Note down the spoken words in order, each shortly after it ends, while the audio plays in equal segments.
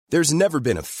There's never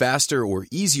been a faster or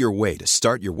easier way to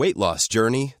start your weight loss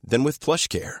journey than with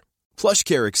PlushCare.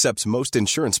 PlushCare accepts most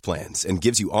insurance plans and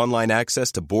gives you online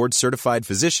access to board-certified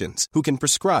physicians who can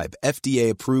prescribe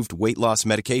FDA-approved weight loss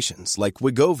medications like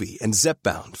Wegovy and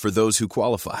Zepbound for those who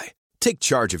qualify. Take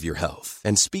charge of your health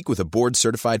and speak with a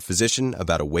board-certified physician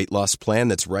about a weight loss plan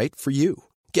that's right for you.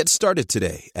 Get started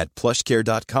today at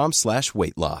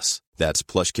plushcare.com/weight loss. That's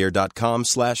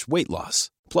plushcare.com/weight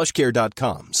loss.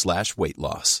 plushcare.com/weight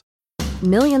loss.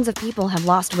 Millions of people have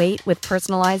lost weight with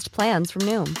personalized plans from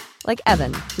Noom. Like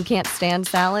Evan, who can't stand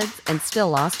salads and still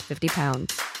lost 50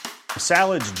 pounds.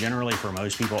 Salads generally for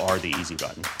most people are the easy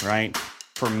button, right?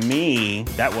 For me,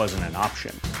 that wasn't an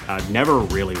option. I never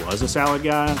really was a salad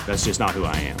guy. That's just not who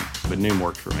I am. But Noom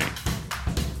worked for me.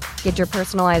 Get your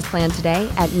personalized plan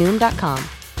today at Noom.com.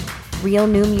 Real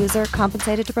Noom user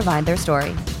compensated to provide their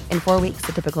story. In 4 weeks,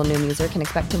 the typical Noom user can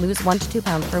expect to lose 1 to 2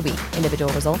 pounds per week.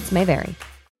 Individual results may vary.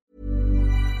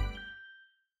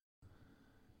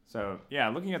 So, yeah,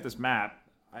 looking at this map,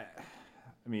 I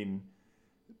mean,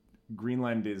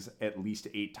 Greenland is at least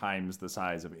 8 times the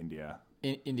size of India.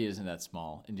 India isn't that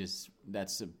small.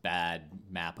 That's a bad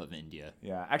map of India.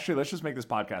 Yeah, actually, let's just make this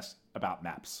podcast about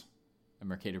maps. And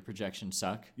Mercator projections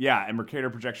suck? Yeah, and Mercator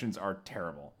projections are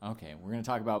terrible. Okay, we're going to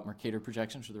talk about Mercator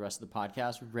projections for the rest of the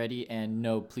podcast. We're ready, and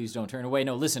no, please don't turn away.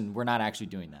 No, listen, we're not actually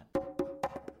doing that.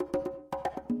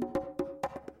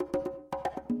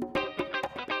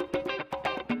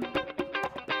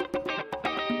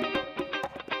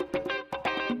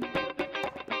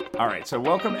 All right, so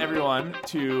welcome everyone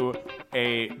to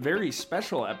a very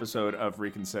special episode of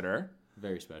Reconsider.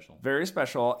 Very special. Very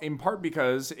special, in part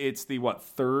because it's the,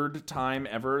 third time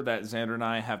ever that Xander and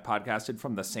I have podcasted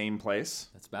from the same place.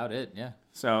 That's about it, yeah.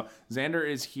 So Xander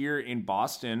is here in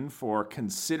Boston for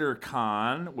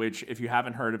ConsiderCon, which if you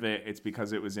haven't heard of it, it's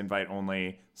because it was invite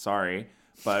only. Sorry.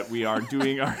 But we are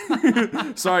doing our...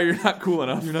 Sorry, you're not cool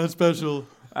enough. You're not special.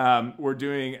 We're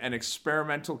doing an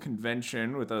experimental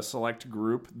convention with a select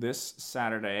group this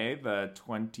Saturday, the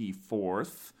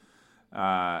 24th,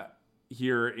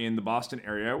 here in the Boston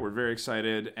area. We're very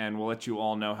excited, and we'll let you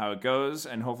all know how it goes,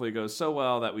 and hopefully it goes so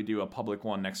well that we do a public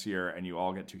one next year, and you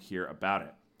all get to hear about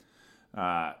it.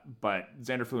 But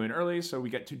Xander flew in early, so we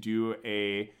get to do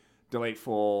a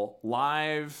delightful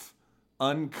live,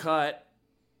 uncut,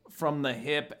 from the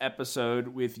hip episode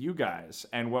with you guys.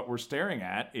 And what we're staring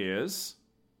at is...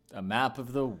 a map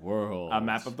of the world. A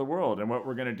map of the world. And what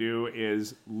we're going to do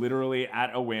is literally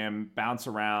at a whim bounce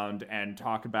around and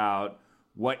talk about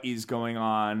what is going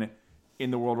on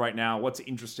in the world right now, what's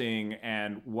interesting,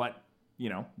 and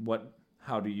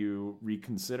how do you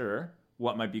reconsider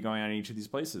what might be going on in each of these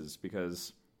places,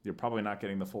 because you're probably not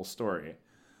getting the full story.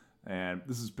 And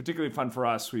this is particularly fun for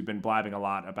us. We've been blabbing a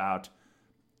lot about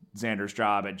Xander's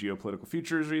job at Geopolitical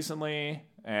Futures recently,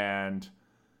 and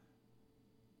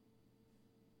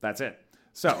that's it.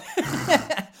 So,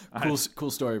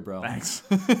 cool story, bro. Thanks.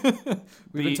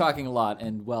 We've been talking a lot,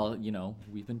 and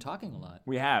we've been talking a lot.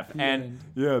 We have,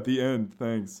 The end.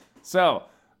 Thanks. So,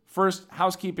 first,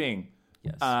 housekeeping.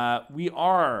 Yes. We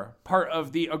are part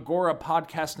of the Agora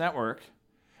Podcast Network,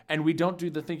 and we don't do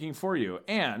the thinking for you.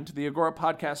 And the Agora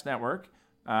Podcast Network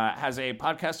has a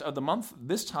podcast of the month.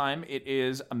 This time, it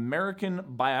is American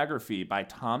Biography by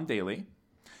Tom Daly.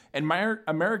 And my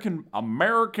American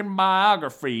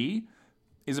Biography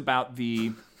is about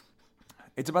the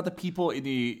people in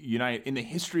the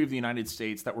history of the United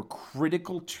States that were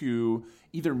critical to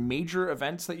either major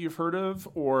events that you've heard of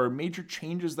or major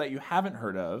changes that you haven't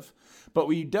heard of. But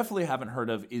what you definitely haven't heard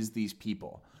of is these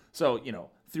people. So,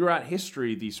 throughout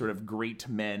history, these sort of great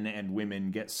men and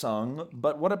women get sung.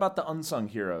 But what about the unsung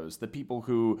heroes? The people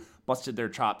who busted their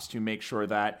chops to make sure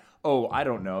that,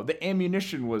 the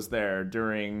ammunition was there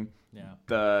during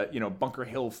the, Bunker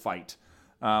Hill fight.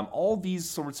 All these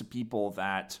sorts of people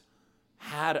that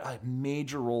had a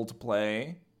major role to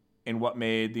play in what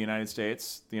made the United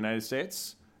States,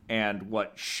 and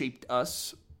what shaped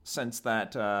us since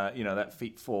that, that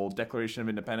fateful Declaration of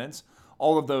Independence.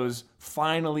 All of those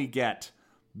finally get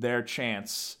their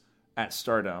chance at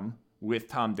stardom with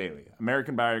Tom Daly.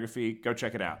 American Biography, go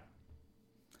check it out.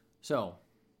 So,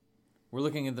 we're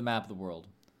looking at the map of the world.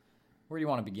 Where do you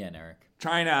want to begin, Eric?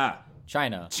 China.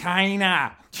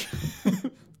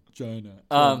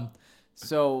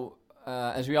 So,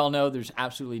 as we all know, there's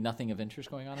absolutely nothing of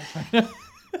interest going on in China.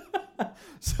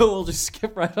 So we'll just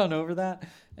skip right on over that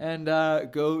and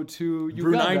go to Uganda.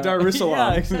 Brunei Darussalam.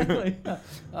 Yeah, exactly.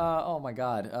 Oh, my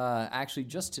God. Actually,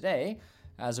 just today,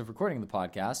 as of recording the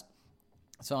podcast,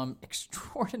 some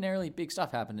extraordinarily big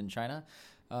stuff happened in China.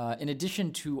 In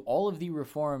addition to all of the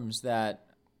reforms that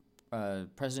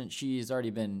President Xi has already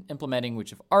been implementing, which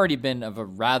have already been of a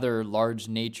rather large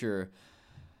nature.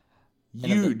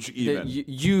 Huge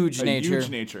Huge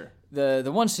nature.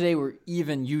 The ones today were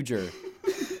even huger.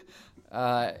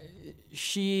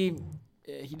 He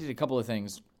did a couple of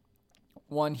things.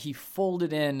 One, he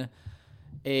folded in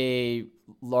a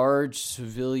large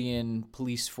civilian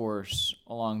police force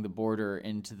along the border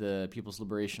into the People's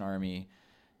Liberation Army.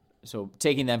 So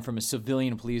taking them from a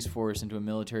civilian police force into a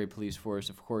military police force,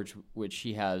 of course, which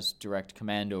he has direct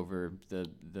command over the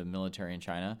military in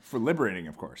China. For liberating,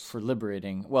 of course. For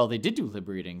liberating. Well, they did do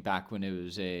liberating back when it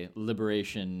was a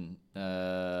liberation.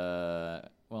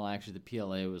 Well, actually, the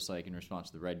PLA was like in response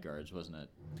to the Red Guards, wasn't it?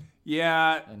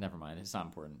 Yeah. Never mind. It's not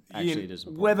important. Actually, it is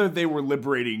important. Whether they were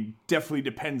liberating definitely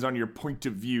depends on your point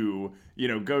of view.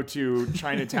 Go to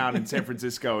Chinatown in San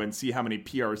Francisco and see how many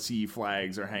PRC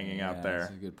flags are hanging out there.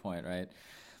 That's a good point, right?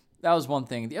 That was one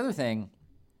thing. The other thing,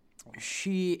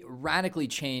 Xi radically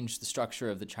changed the structure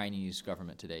of the Chinese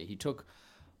government today. He took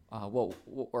what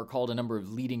are called a number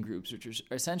of leading groups, which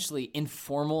are essentially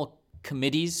informal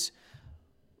committees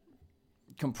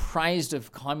comprised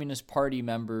of Communist Party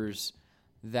members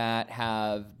that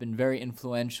have been very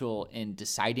influential in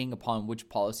deciding upon which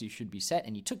policies should be set.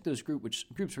 And he took those groups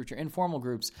which are informal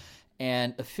groups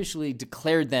and officially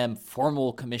declared them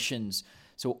formal commissions,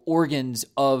 so organs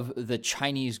of the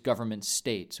Chinese government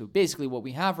state. So basically what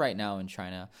we have right now in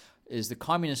China is the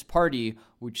Communist Party,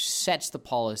 which sets the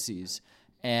policies,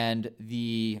 and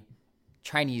the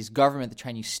Chinese government, the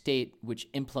Chinese state, which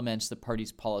implements the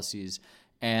party's policies.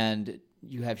 And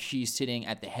you have Xi sitting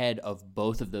at the head of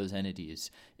both of those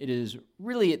entities. It is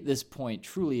really, at this point,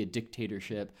 truly a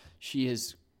dictatorship. Xi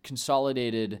has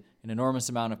consolidated an enormous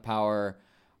amount of power.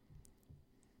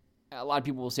 A lot of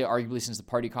people will say arguably since the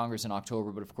Party Congress in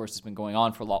October, but of course it's been going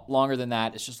on for a lot longer than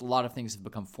that. It's just a lot of things have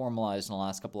become formalized in the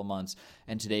last couple of months,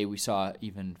 and today we saw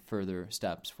even further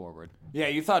steps forward. Yeah,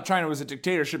 you thought China was a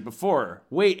dictatorship before.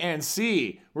 Wait and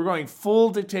see. We're going full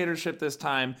dictatorship this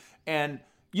time, and,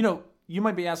 you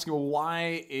might be asking, well,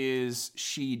 why is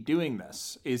Xi doing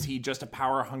this? Is he just a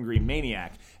power-hungry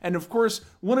maniac? And of course,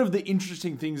 one of the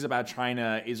interesting things about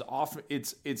China is often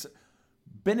it's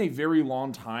been a very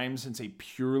long time since a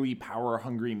purely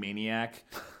power-hungry maniac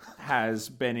has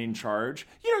been in charge.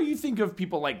 You think of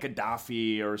people like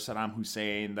Gaddafi or Saddam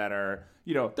Hussein that are,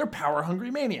 they're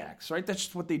power-hungry maniacs, right? That's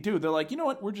just what they do. They're like, you know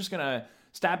what? We're just going to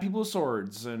stab people with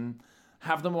swords and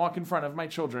have them walk in front of my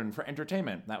children for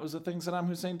entertainment. That was the thing Saddam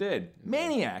Hussein did.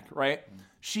 Maniac, right?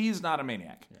 She's not a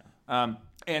maniac. Yeah.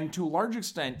 And to a large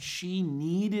extent, she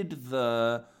needed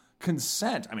the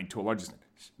consent. I mean, to a large extent.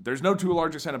 There's no to a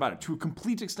large extent about it. To a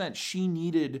complete extent, she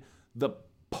needed the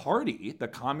party, the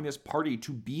Communist Party,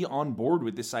 to be on board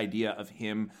with this idea of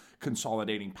him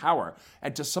consolidating power.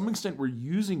 And to some extent, we're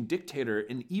using dictator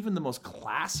in even the most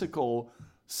classical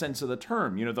sense of the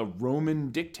term, the Roman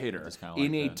dictator. Like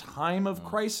in a time of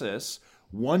crisis,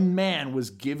 one man was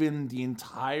given the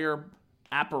entire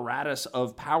apparatus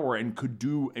of power and could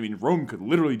do, Rome could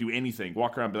literally do anything,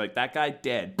 walk around and be like, that guy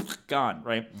dead, gone,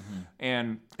 right?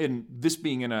 Mm-hmm. And this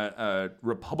being in a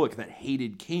republic that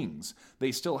hated kings,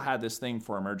 they still had this thing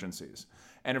for emergencies.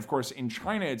 And of course, in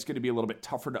China, it's going to be a little bit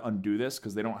tougher to undo this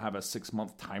because they don't have a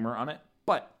 6-month timer on it.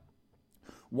 But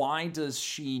why does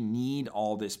she need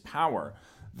all this power?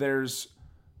 There's,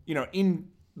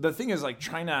 the thing is, like,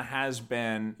 China has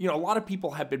been, a lot of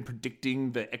people have been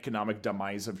predicting the economic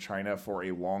demise of China for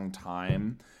a long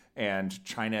time, and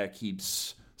China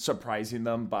keeps surprising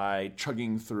them by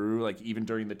chugging through. Like, even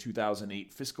during the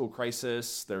 2008 fiscal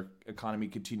crisis, their economy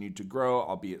continued to grow,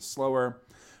 albeit slower.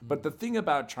 But the thing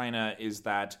about China is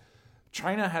that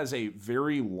China has a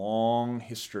very long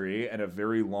history and a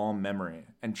very long memory.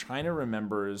 And China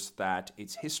remembers that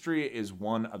its history is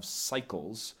one of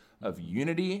cycles of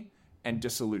unity and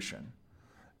dissolution.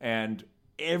 And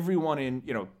everyone in,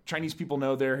 Chinese people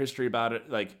know their history about it,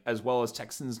 like, as well as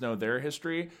Texans know their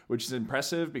history, which is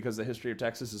impressive because the history of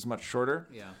Texas is much shorter.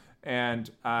 Yeah.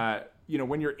 And,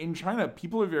 when you're in China,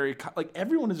 people are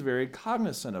everyone is very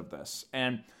cognizant of this.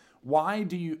 And why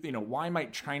why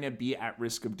might China be at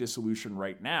risk of dissolution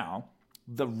right now?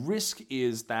 The risk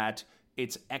is that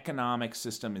its economic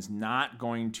system is not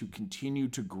going to continue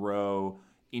to grow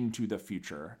into the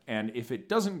future. And if it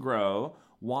doesn't grow,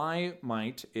 why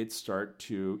might it start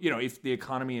to, if the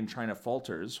economy in China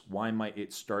falters, why might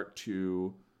it start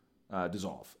to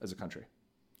dissolve as a country?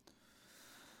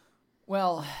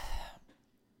 Well,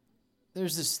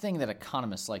 there's this thing that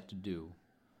economists like to do,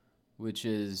 which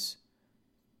is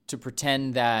to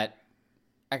pretend that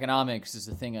economics is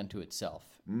a thing unto itself.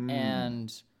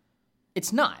 And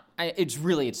it's not.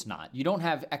 It's not. You don't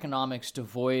have economics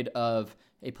devoid of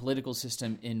a political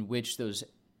system in which those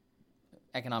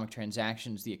economic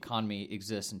transactions, the economy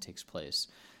exists and takes place.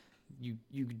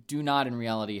 You do not in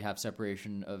reality have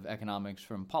separation of economics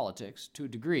from politics to a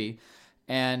degree.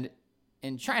 And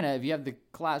in China, if you have the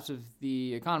collapse of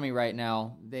the economy right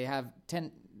now, the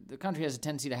country has a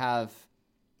tendency to have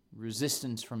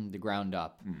resistance from the ground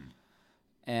up.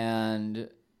 And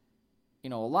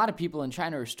a lot of people in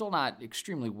China are still not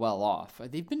extremely well off.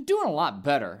 They've been doing a lot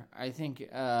better. I think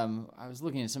I was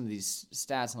looking at some of these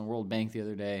stats on the World Bank the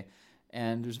other day,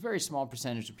 and there's a very small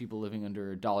percentage of people living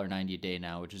under $1.90 a day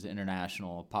now, which is the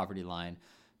international poverty line.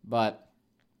 But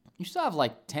you still have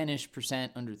like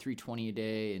 10-ish% under $3.20 a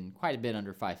day and quite a bit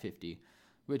under $5.50,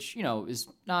 which, is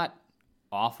not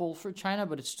awful for China,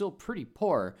 but it's still pretty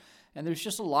poor. And there's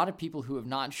just a lot of people who have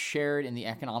not shared in the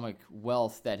economic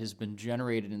wealth that has been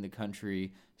generated in the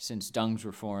country since Deng's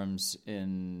reforms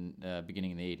in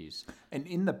beginning in the 80s. And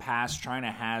in the past,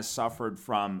 China has suffered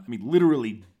from,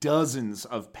 literally dozens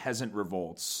of peasant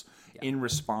revolts in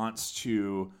response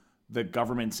to the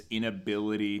government's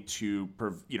inability to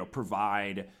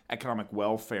provide economic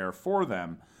welfare for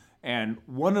them. And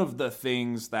one of the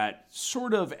things that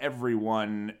sort of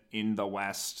everyone in the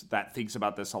West that thinks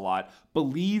about this a lot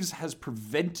believes has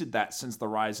prevented that since the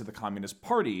rise of the Communist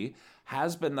Party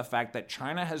has been the fact that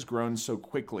China has grown so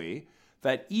quickly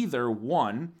that either,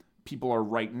 one, people are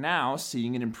right now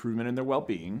seeing an improvement in their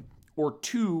well-being, or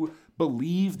two,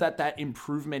 believe that that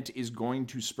improvement is going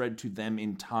to spread to them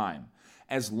in time.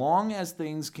 As long as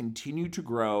things continue to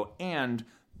grow and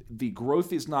the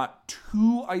growth is not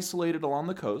too isolated along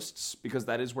the coasts, because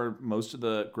that is where most of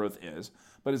the growth is,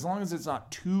 but as long as it's not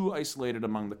too isolated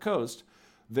among the coast,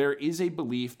 there is a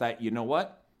belief that,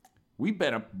 we've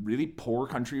been a really poor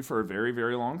country for a very,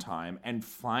 very long time, and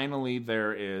finally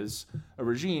there is a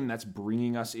regime that's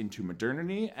bringing us into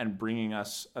modernity and bringing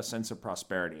us a sense of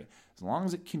prosperity. As long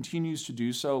as it continues to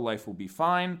do so, life will be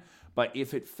fine, but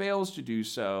if it fails to do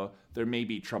so, there may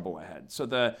be trouble ahead. So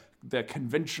the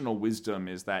conventional wisdom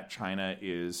is that China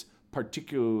is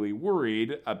particularly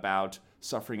worried about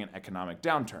suffering an economic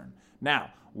downturn.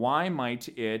 Now, why might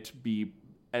it be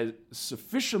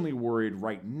sufficiently worried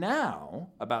right now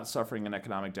about suffering an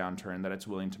economic downturn that it's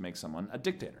willing to make someone a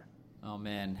dictator? Oh,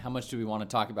 man. How much do we want to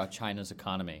talk about China's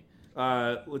economy?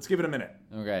 Let's give it a minute.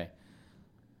 Okay.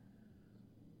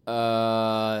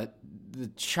 The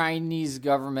Chinese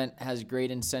government has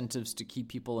great incentives to keep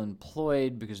people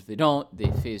employed because if they don't,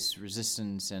 they face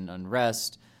resistance and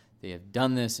unrest. They have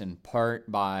done this in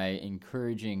part by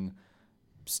encouraging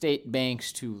state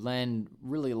banks to lend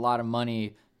really a lot of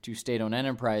money to state-owned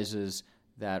enterprises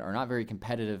that are not very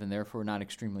competitive and therefore not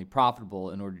extremely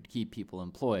profitable in order to keep people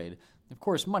employed. Of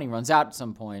course, money runs out at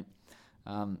some point.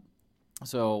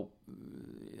 So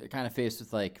they're kind of faced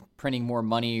with like printing more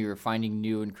money or finding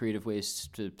new and creative ways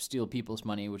to steal people's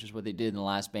money, which is what they did in the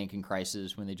last banking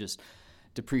crisis when they just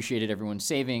depreciated everyone's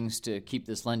savings to keep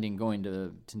this lending going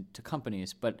to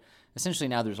companies. But essentially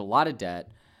now there's a lot of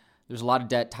debt. There's a lot of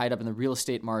debt tied up in the real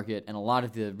estate market, and a lot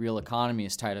of the real economy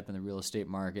is tied up in the real estate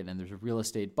market, and there's a real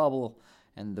estate bubble.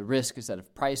 And the risk is that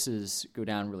if prices go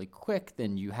down really quick,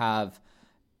 then you have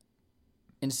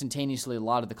instantaneously a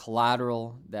lot of the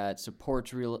collateral that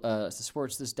supports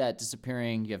this debt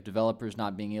disappearing. You have developers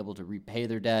not being able to repay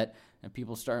their debt, and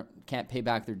people can't pay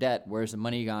back their debt. Where's the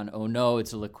money gone? Oh no,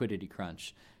 it's a liquidity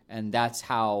crunch. And that's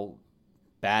how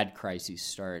bad crises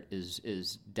start,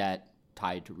 is debt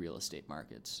tied to real estate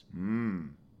markets.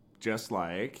 Just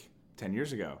like 10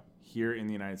 years ago here in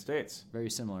the United States. Very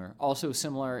similar. Also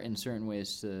similar in certain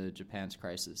ways to Japan's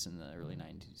crisis in the early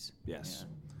 90s. Yes.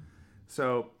 Yeah.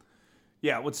 So,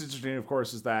 yeah, what's interesting, of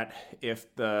course, is that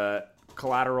if the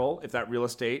collateral, if that real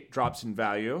estate drops in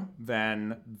value,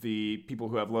 then the people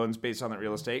who have loans based on that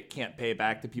real estate can't pay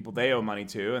back the people they owe money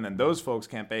to, and then those folks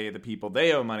can't pay the people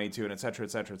they owe money to, and et cetera,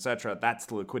 et cetera, et cetera. That's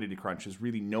the liquidity crunch, is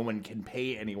really no one can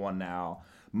pay anyone now.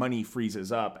 Money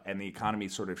freezes up, and the economy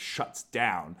sort of shuts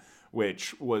down,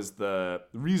 which was the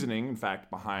reasoning, in fact,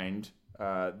 behind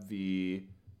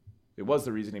It was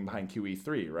the reasoning behind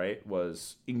QE3, right?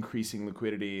 Was increasing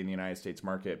liquidity in the United States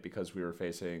market because we were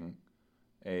facing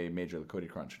a major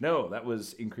liquidity crunch. No, that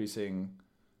was increasing,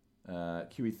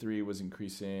 QE3 was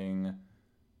increasing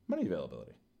money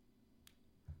availability.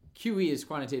 QE is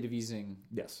quantitative easing.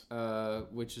 Yes.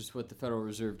 Which is what the Federal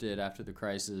Reserve did after the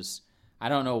crisis. I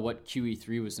don't know what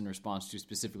QE3 was in response to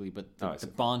specifically, but the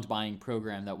bond buying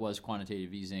program that was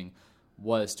quantitative easing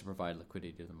was to provide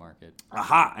liquidity to the market.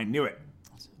 Aha, I knew it.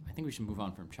 I think we should move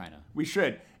on from China. We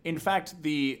should. In fact,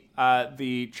 the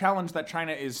challenge that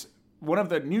China is, one of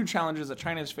the new challenges that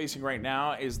China is facing right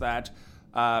now is that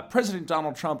President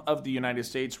Donald Trump of the United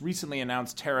States recently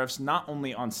announced tariffs not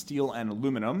only on steel and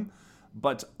aluminum,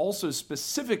 but also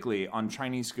specifically on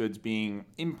Chinese goods being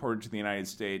imported to the United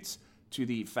States to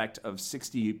the effect of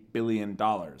 $60 billion.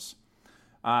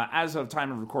 As of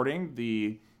time of recording,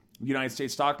 the United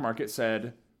States stock market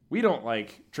said, we don't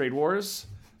like trade wars,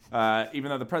 even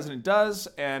though the president does,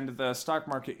 and the stock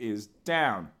market is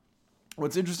down.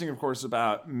 What's interesting, of course,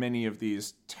 about many of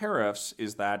these tariffs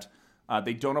is that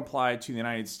they don't apply to the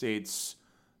United States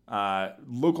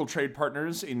local trade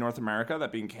partners in North America,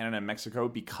 that being Canada and Mexico,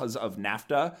 because of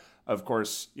NAFTA, of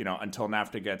course, until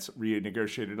NAFTA gets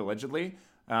renegotiated allegedly.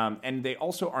 And they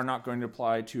also are not going to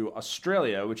apply to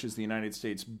Australia, which is the United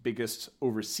States' biggest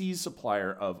overseas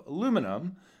supplier of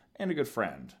aluminum and a good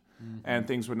friend. Mm-hmm. And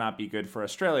things would not be good for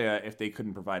Australia if they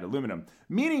couldn't provide aluminum.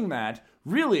 Meaning that,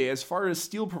 really, as far as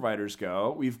steel providers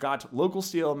go, we've got local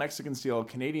steel, Mexican steel,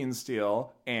 Canadian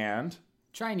steel, and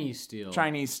Chinese steel.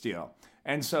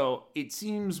 And so it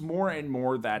seems more and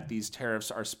more that these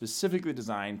tariffs are specifically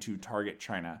designed to target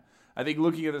China. I think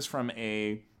looking at this from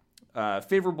a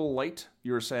favorable light,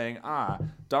 you're saying,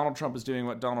 Donald Trump is doing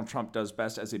what Donald Trump does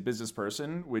best as a business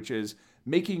person, which is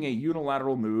making a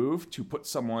unilateral move to put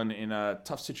someone in a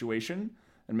tough situation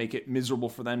and make it miserable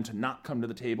for them to not come to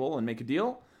the table and make a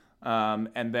deal.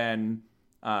 And then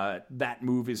that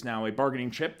move is now a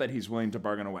bargaining chip that he's willing to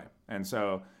bargain away. And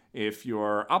so if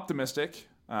you're optimistic,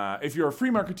 if you're a free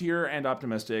marketeer and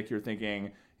optimistic, you're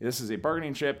thinking this is a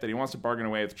bargaining chip that he wants to bargain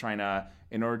away with China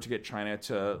in order to get China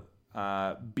to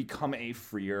become a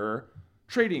freer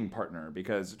trading partner,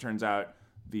 because it turns out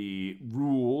the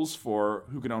rules for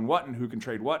who can own what and who can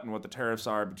trade what and what the tariffs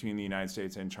are between the United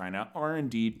States and China are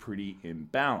indeed pretty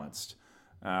imbalanced.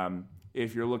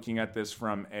 If you're looking at this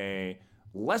from a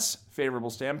less favorable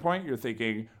standpoint, you're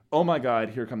thinking, oh my God,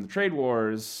 here come the trade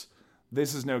wars.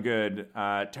 This is no good.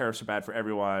 Tariffs are bad for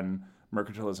everyone.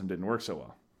 Mercantilism didn't work so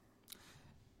well.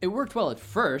 It worked well at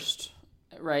first,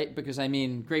 right? Because,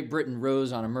 Great Britain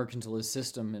rose on a mercantilist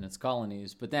system in its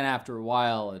colonies, but then after a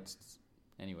while, it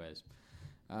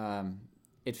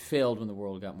failed when the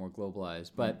world got more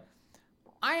globalized. But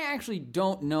I actually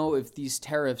don't know if these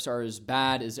tariffs are as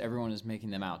bad as everyone is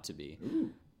making them out to be.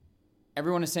 Ooh.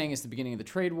 Everyone is saying it's the beginning of a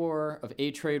trade war,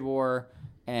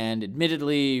 and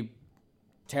admittedly,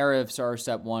 tariffs are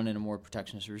step one in a more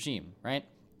protectionist regime, right?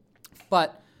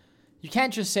 But you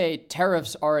can't just say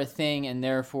tariffs are a thing and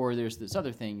therefore there's this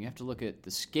other thing. You have to look at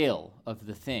the scale of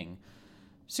the thing.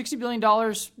 $60 billion,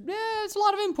 it's a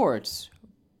lot of imports.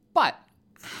 But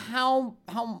how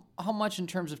much in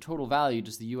terms of total value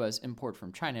does the U.S. import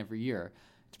from China every year?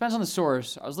 It depends on the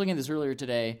source. I was looking at this earlier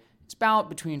today. It's about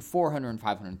between 400 and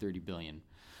 530 billion.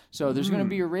 So there's going to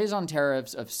be a raise on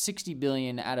tariffs of 60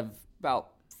 billion out of about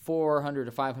 $400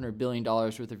 to $500 billion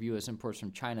worth of U.S. imports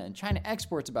from China. And China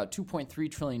exports about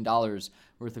 $2.3 trillion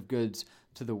worth of goods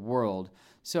to the world.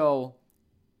 So,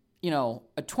 a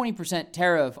 20%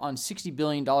 tariff on $60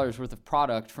 billion worth of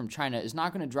product from China is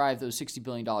not going to drive those $60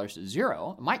 billion to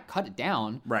zero. It might cut it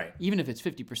down. Right. Even if it's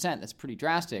 50%, that's pretty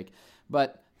drastic.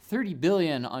 But $30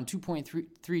 billion on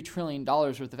 $2.3 trillion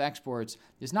worth of exports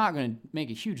is not going to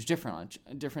make a huge difference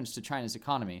to China's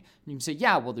economy. And you can say,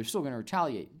 yeah, well, they're still going to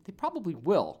retaliate. They probably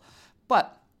will.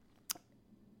 But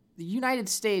the United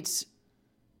States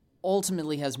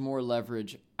ultimately has more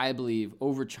leverage, I believe,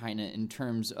 over China in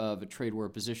terms of a trade war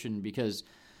position, because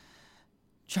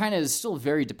China is still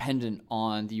very dependent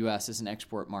on the U.S. as an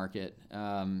export market.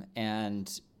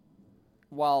 And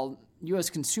while U.S.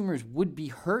 consumers would be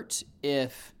hurt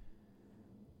if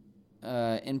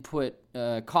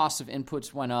costs of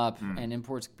inputs went up and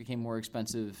imports became more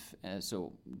expensive,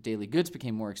 so daily goods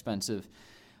became more expensive.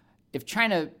 If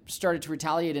China started to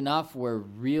retaliate enough where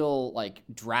real,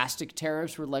 drastic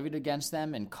tariffs were levied against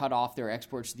them and cut off their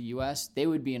exports to the U.S., they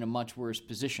would be in a much worse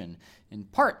position, in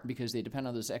part because they depend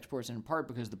on those exports and in part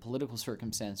because of the political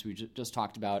circumstance we just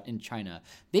talked about in China.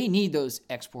 They need those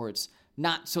exports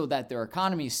not so that their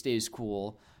economy stays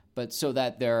cool, but so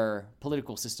that their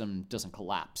political system doesn't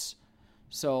collapse.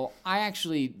 So I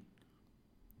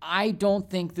don't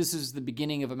think this is the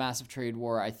beginning of a massive trade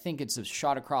war. I think it's a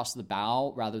shot across the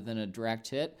bow rather than a direct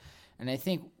hit. And I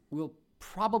think we'll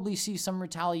probably see some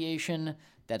retaliation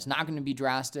that's not going to be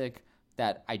drastic,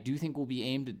 that I do think will be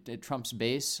aimed at Trump's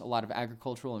base, a lot of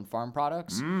agricultural and farm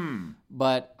products.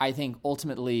 But I think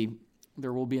ultimately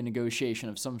there will be a negotiation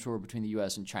of some sort between the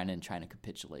U.S. and China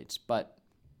capitulates. But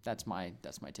that's my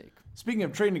take. Speaking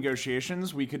of trade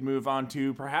negotiations, we could move on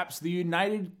to perhaps the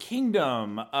United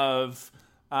Kingdom of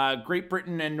Great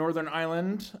Britain and Northern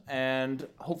Ireland, and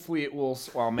hopefully it will.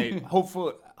 Well,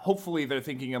 hopefully they're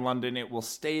thinking in London it will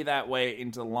stay that way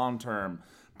into the long term.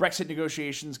 Brexit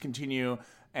negotiations continue,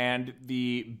 and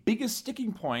the biggest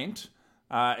sticking point,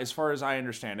 as far as I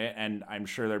understand it, and I'm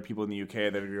sure there are people in the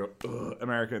UK that are go,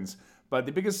 Americans, but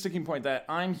the biggest sticking point that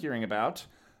I'm hearing about,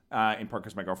 in part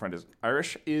because my girlfriend is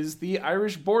Irish, is the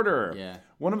Irish border. Yeah.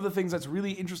 One of the things that's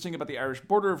really interesting about the Irish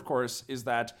border, of course, is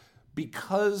that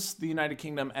because the United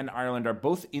Kingdom and Ireland are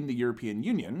both in the European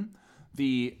Union,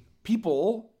 the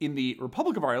people in the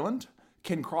Republic of Ireland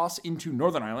can cross into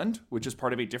Northern Ireland, which is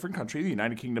part of a different country, the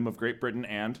United Kingdom of Great Britain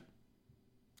and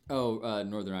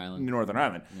Northern Ireland. Northern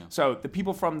Ireland. Yeah. So the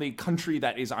people from the country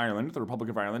that is Ireland, the Republic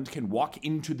of Ireland, can walk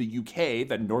into the UK,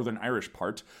 the Northern Irish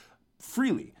part,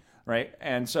 freely. Right?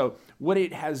 And so what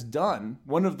it has done,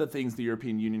 one of the things the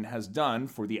European Union has done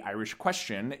for the Irish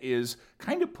question is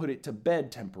kind of put it to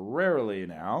bed temporarily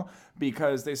now,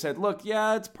 because they said, look,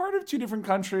 yeah, it's part of two different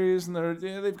countries and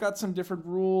they've got some different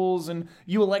rules and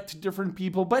you elect different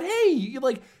people. But hey, you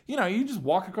just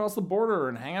walk across the border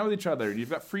and hang out with each other.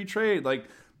 You've got free trade. Like,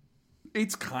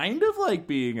 it's kind of like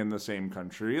being in the same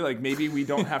country. Like, maybe we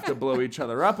don't have to blow each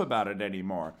other up about it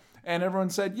anymore. And everyone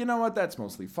said, you know what, that's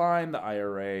mostly fine. The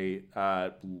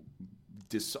IRA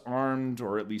disarmed,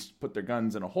 or at least put their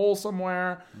guns in a hole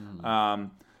somewhere.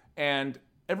 And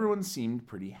everyone seemed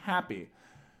pretty happy.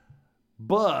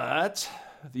 But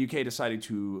the UK decided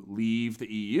to leave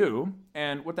the EU.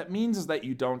 And what that means is that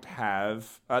you don't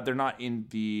have, they're not in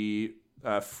the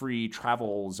free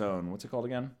travel zone. What's it called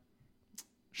again?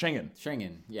 Schengen,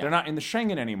 yeah. They're not in the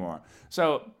Schengen anymore.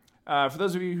 So for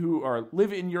those of you who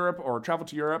live in Europe or travel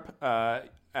to Europe,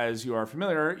 as you are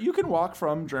familiar, you can walk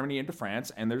from Germany into France,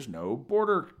 and there's no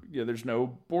border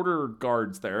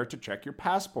guards there to check your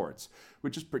passports,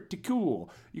 which is pretty cool.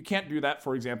 You can't do that,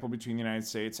 for example, between the United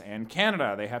States and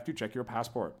Canada. They have to check your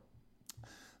passport.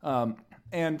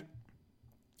 And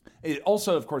it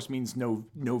also, of course, means no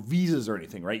visas or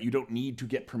anything, right? You don't need to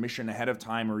get permission ahead of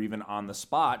time or even on the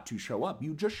spot to show up.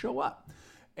 You just show up.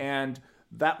 And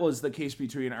that was the case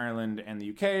between Ireland and the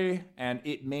UK, and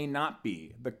it may not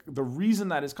be. The reason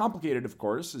that is complicated, of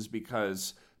course, is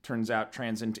because turns out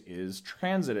transit is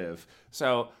transitive.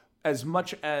 So as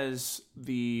much as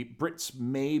the Brits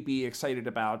may be excited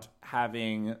about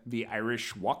having the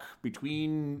Irish walk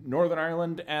between Northern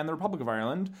Ireland and the Republic of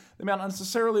Ireland, they may not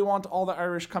necessarily want all the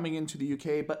Irish coming into the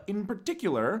UK, but in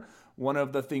particular, one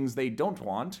of the things they don't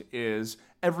want is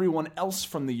everyone else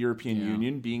from the European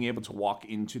Union being able to walk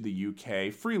into the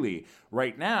UK freely.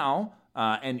 Right now,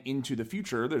 and into the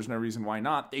future, there's no reason why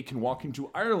not. They can walk into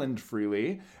Ireland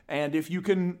freely, and if you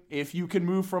can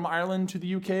move from Ireland to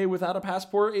the UK without a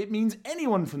passport, it means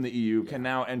anyone from the EU can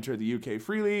now enter the UK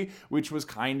freely, which was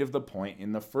kind of the point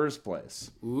in the first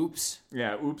place. Oops.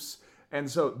 Yeah, oops.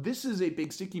 And so this is a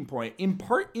big sticking point, in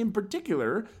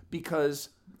particular, because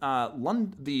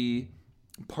the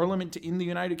Parliament in the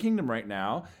United Kingdom right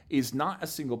now is not a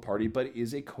single party, but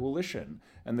is a coalition.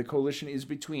 And the coalition is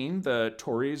between the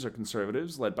Tories or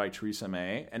Conservatives, led by Theresa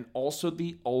May, and also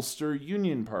the Ulster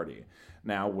Union Party.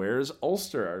 Now, where's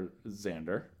Ulster,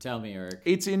 Xander? Tell me, Eric.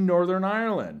 It's in Northern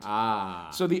Ireland. Ah.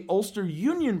 So the Ulster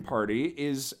Union Party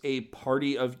is a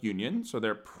party of union, so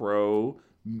they're pro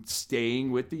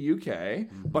staying with the UK,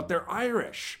 but they're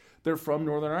Irish. They're from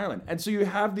Northern Ireland. And so you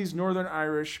have these Northern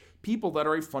Irish people that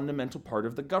are a fundamental part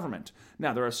of the government.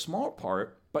 Now, they're a small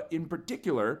part, but in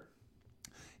particular,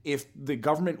 if the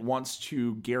government wants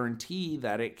to guarantee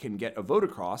that it can get a vote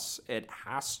across, it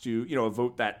has to, a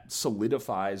vote that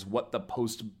solidifies what the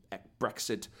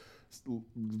post-Brexit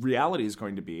reality is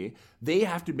going to be. They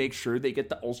have to make sure they get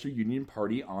the Ulster Union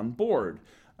Party on board.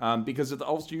 Because if the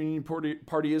Ulster Union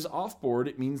Party is off board,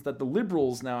 it means that the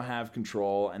Liberals now have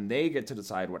control and they get to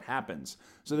decide what happens.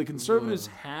 So the Conservatives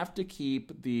have to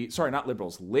keep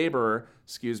Labour,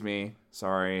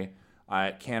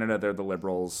 Canada, they're the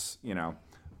Liberals,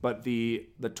 But the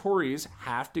Tories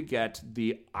have to get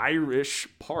the Irish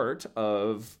part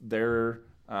of their,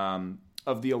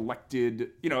 of the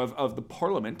elected, of the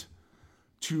Parliament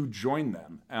to join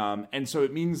them. And so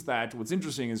it means that what's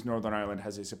interesting is Northern Ireland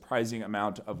has a surprising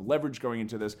amount of leverage going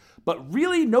into this, but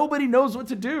really nobody knows what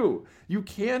to do. You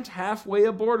can't halfway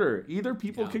a border. Either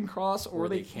people can cross or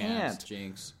they can't.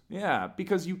 Jinx. Yeah,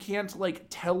 because you can't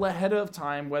tell ahead of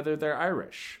time whether they're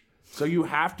Irish. So you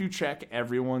have to check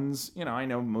everyone's, I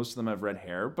know most of them have red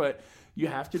hair, but you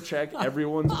have to check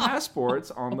everyone's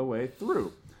passports on the way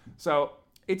through. So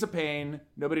it's a pain.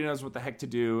 Nobody knows what the heck to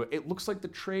do. It looks like the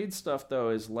trade stuff, though,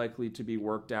 is likely to be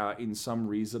worked out in some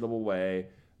reasonable way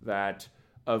that,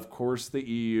 of course, the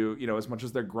EU, as much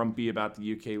as they're grumpy about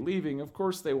the UK leaving, of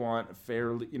course they want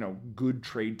fairly, good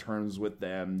trade terms with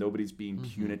them. Nobody's being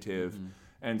punitive.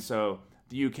 And so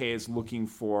the UK is looking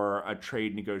for a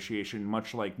trade negotiation,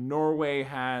 much like Norway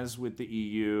has with the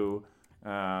EU,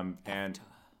 and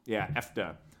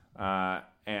EFTA,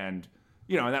 and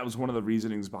that was one of the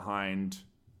reasonings behind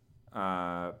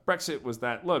Brexit was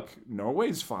that, look,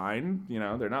 Norway's fine,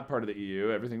 they're not part of the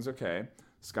EU, everything's okay,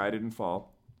 sky didn't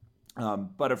fall,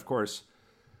 but of course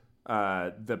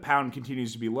the pound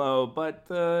continues to be low, but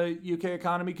the UK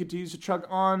economy continues to chug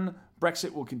on.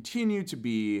 Brexit will continue to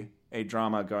be a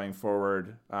drama going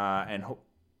forward, and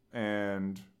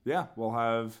we'll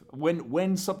have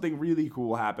when something really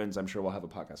cool happens, I'm sure we'll have a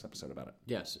podcast episode about it.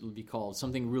 Yes, it'll be called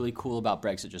 "Something Really Cool About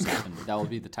Brexit Just Happened." That will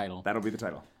be the title. That'll be the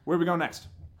title. Where are we going next?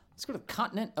 Let's go to the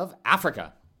continent of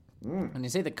Africa. And they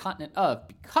say the continent of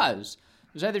because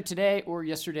it was either today or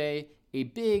yesterday a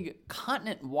big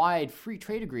continent-wide free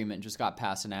trade agreement just got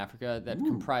passed in Africa that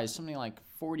comprised something like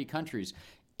 40 countries.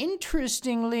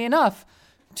 Interestingly enough,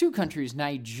 2 countries,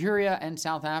 Nigeria and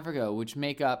South Africa, which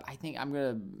make up, I think I'm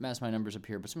going to mess my numbers up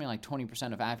here, but something like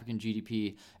 20% of African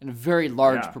GDP and a very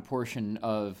large proportion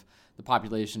of the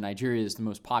population. Nigeria is the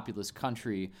most populous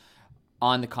country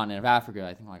on the continent of Africa.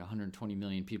 I think like 120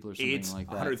 million people or something like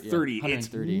that. 130. Yeah,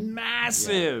 130. It's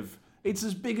massive. Yeah. It's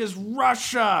as big as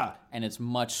Russia. And it's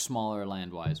much smaller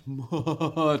land-wise.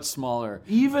 Much smaller.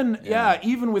 Even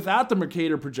without the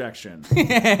Mercator projection.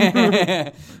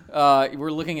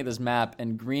 We're looking at this map,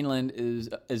 and Greenland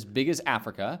is as big as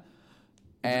Africa.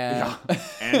 And,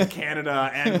 and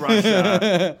Canada and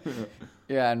Russia.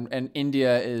 Yeah, and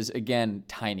India is, again,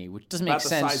 tiny, which doesn't make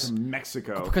sense. About the size of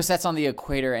Mexico. Because that's on the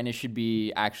equator, and it should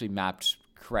be actually mapped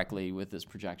correctly with this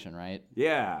projection, right?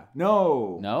 Yeah.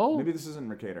 No? Maybe this isn't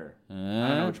Mercator. I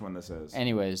don't know which one this is.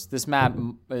 Anyways, this map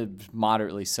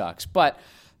moderately sucks. But,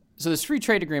 so this free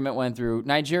trade agreement went through.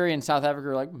 Nigeria and South Africa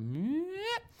are like, meh.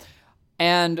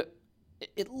 And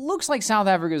it looks like South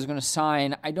Africa is going to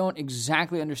sign. I don't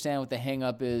exactly understand what the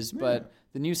hang-up is, but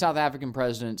the new South African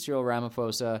president, Cyril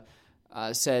Ramaphosa,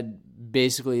 said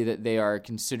basically that they are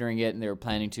considering it and they were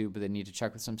planning to, but they need to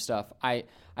check with some stuff. I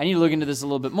need to look into this a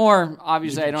little bit more.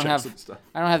 Obviously, I don't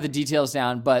have the details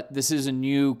down, but this is a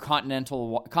new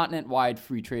continent-wide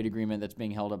free trade agreement that's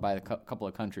being held up by a couple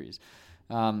of countries.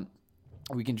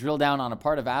 We can drill down on a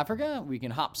part of Africa. We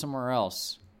can hop somewhere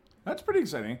else. That's pretty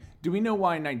exciting. Do we know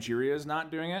why Nigeria is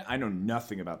not doing it? I know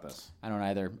nothing about this. I don't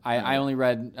either. I only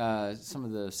read some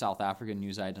of the South African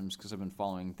news items because I've been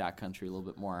following that country a little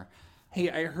bit more. Hey,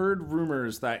 I heard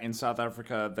rumors that in South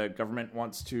Africa the government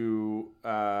wants to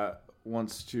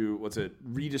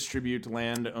redistribute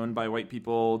land owned by white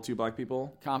people to black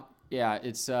people?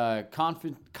 It's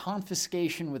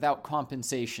confiscation without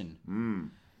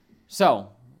compensation. So,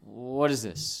 what is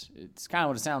this? It's kind of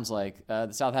what it sounds like.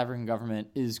 The South African government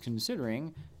is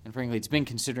considering, and frankly it's been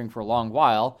considering for a long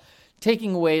while,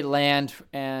 taking away land,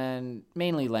 and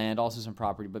mainly land, also some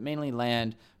property, but mainly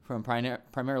land from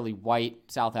primarily white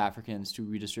South Africans to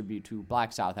redistribute to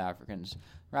black South Africans.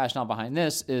 The rationale behind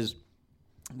this is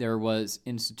there was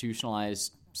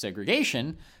institutionalized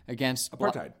segregation against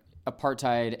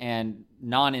apartheid and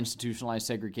non-institutionalized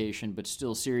segregation, but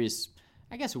still serious.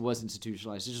 I guess it was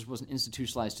institutionalized. It just wasn't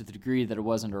institutionalized to the degree that it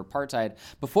was under apartheid,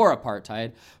 before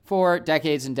apartheid, for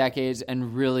decades and decades,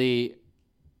 and really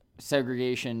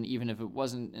segregation, even if it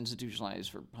wasn't institutionalized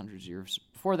for hundreds of years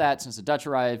before that, since the Dutch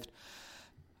arrived.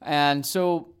 And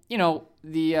so,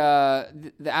 the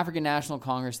African National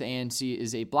Congress, the ANC,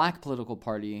 is a black political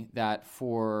party that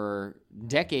for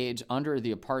decades under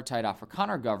the apartheid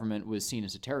Afrikaner government was seen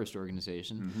as a terrorist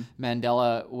organization. Mm-hmm.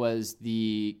 Mandela was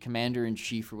the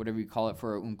commander-in-chief, or whatever you call it,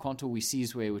 for Umkhonto we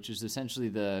Sizwe, which is essentially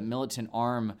the militant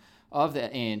arm of the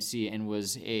ANC and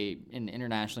was an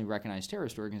internationally recognized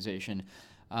terrorist organization.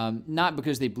 Not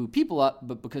because they blew people up,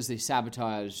 but because they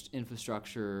sabotaged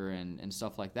infrastructure and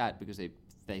stuff like that, because they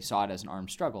saw it as an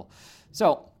armed struggle.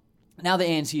 So now the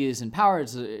ANC is in power.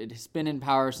 It has been in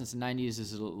power since the 90s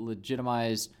as a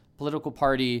legitimized political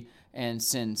party, and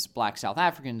since black South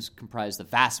Africans comprise the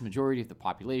vast majority of the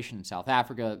population in South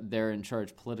Africa, they're in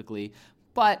charge politically.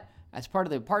 But as part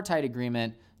of the apartheid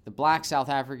agreement, the black South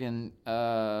African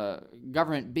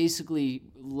government basically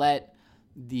let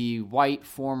the white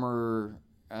former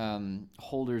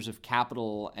holders of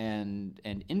capital and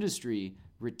industry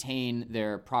retain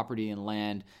their property and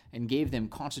land and gave them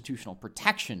constitutional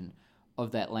protection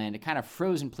of that land. It kind of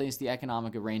froze in place the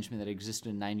economic arrangement that existed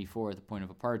in 94 at the point of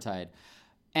apartheid.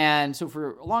 And so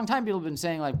for a long time, people have been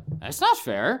saying, like, that's not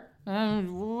fair.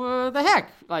 What the heck?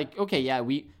 Like, okay, yeah,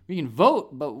 we can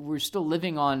vote, but we're still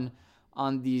living on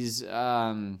these, what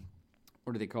are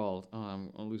they called?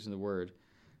 I'm losing the word.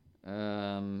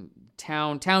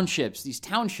 Townships. These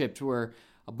townships where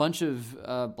a bunch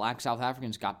of black South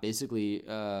Africans got basically,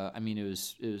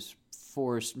 it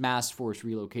was mass forced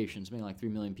relocation. Something like 3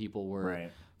 million people were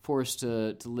forced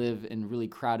to live in really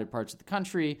crowded parts of the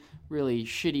country, really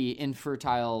shitty,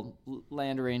 infertile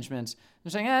land arrangements.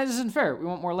 They're saying, this isn't fair. We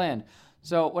want more land.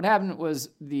 So what happened was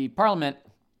the parliament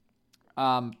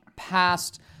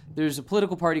passed. There's a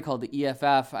political party called the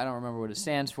EFF. I don't remember what it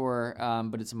stands for,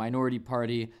 but it's a minority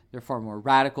party. They're far more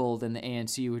radical than the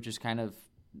ANC, which is kind of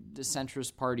the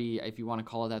centrist party, if you want to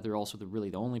call it that. They're also really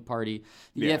the only party.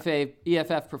 The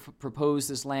EFF proposed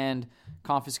this land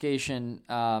confiscation,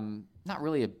 not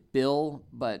really a bill,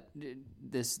 but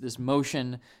this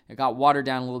motion. It got watered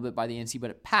down a little bit by the ANC, but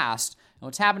it passed. And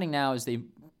what's happening now is they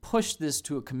pushed this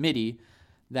to a committee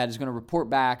that is going to report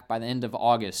back by the end of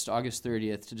August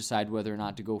 30th, to decide whether or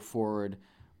not to go forward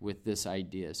with this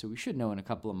idea. So we should know in a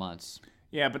couple of months.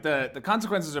 Yeah, but the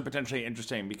consequences are potentially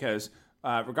interesting because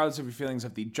regardless of your feelings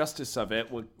of the justice of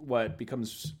it, what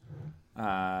becomes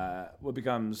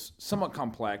somewhat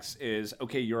complex is,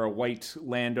 okay, you're a white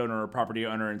landowner or property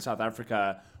owner in South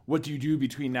Africa. What do you do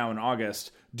between now and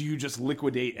August? Do you just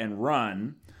liquidate and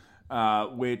run?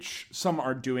 Which some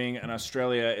are doing, and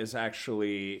Australia has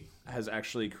actually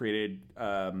created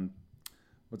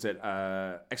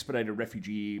expedited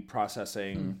refugee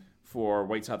processing for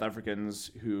white South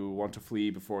Africans who want to flee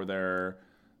before their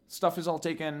stuff is all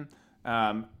taken.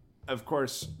 Of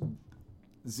course,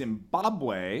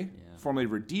 Zimbabwe, formerly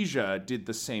Rhodesia, did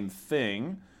the same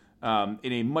thing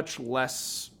in a much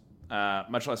less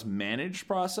managed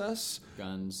process.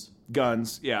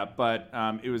 Guns, yeah, but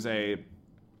it was an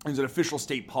official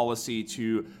state policy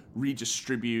to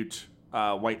redistribute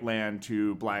white land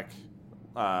to black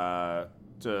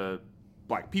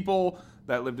people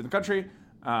that lived in the country,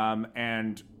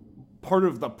 and part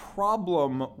of the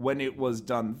problem when it was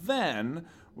done then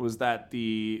was that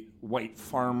the white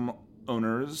farm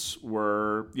owners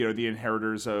were, the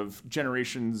inheritors of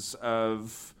generations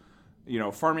of,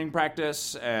 farming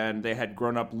practice, and they had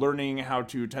grown up learning how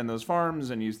to tend those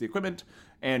farms and use the equipment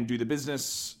and do the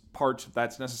business part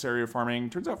that's necessary of farming.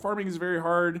 Turns out farming is very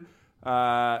hard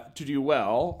to do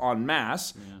well en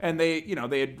masse, and they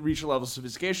had reached a level of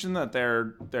sophistication that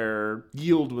their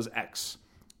yield was X,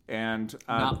 and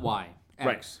not Y. X.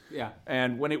 Right. Yeah.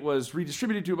 And when it was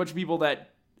redistributed to a bunch of people that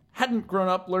hadn't grown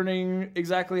up learning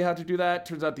exactly how to do that,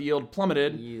 turns out the yield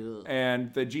plummeted,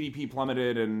 and the GDP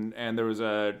plummeted, and there was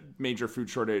a major food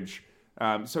shortage.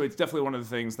 So it's definitely one of the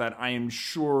things that I am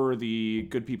sure the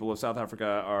good people of South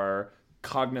Africa are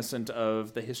cognizant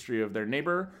of the history of their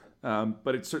neighbor.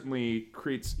 But it certainly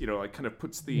creates, kind of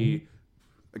puts the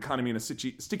economy in a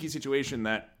sticky situation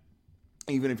that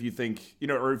even if you think,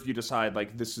 or if you decide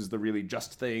like this is the really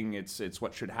just thing, it's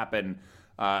what should happen,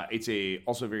 it's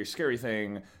also a very scary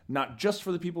thing, not just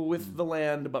for the people with the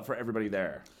land, but for everybody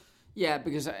there. Yeah,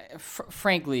 because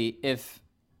frankly, if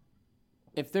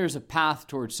there's a path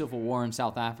towards civil war in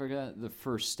South Africa, the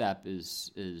first step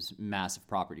is massive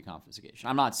property confiscation.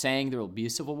 I'm not saying there will be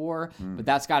a civil war, but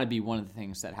that's got to be one of the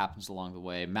things that happens along the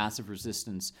way. Massive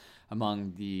resistance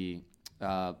among the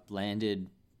landed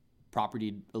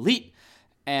property elite,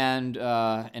 and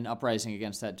an uprising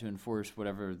against that to enforce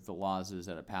whatever the laws is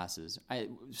that it passes.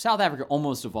 South Africa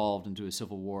almost evolved into a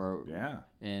civil war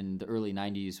in the early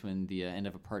 90s when the end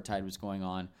of apartheid was going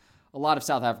on. A lot of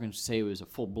South Africans say it was a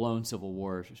full-blown civil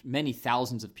war. Many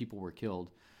thousands of people were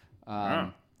killed.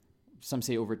 Some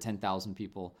say over 10,000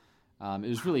 people. It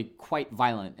was really quite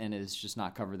violent, and it's just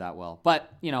not covered that well.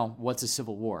 But, what's a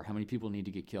civil war? How many people need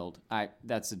to get killed?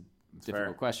 That's a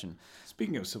difficult question.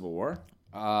 Speaking of civil war.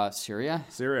 Syria.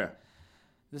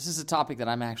 This is a topic that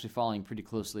I'm actually following pretty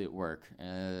closely at work.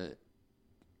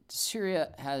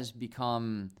 Syria has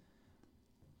become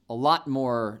a lot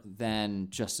more than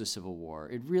just a civil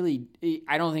war.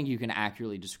 I don't think you can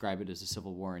accurately describe it as a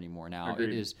civil war anymore now.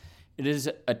 Agreed. It is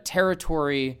a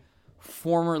territory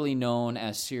formerly known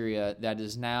as Syria that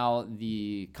is now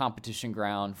the competition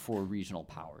ground for regional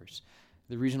powers.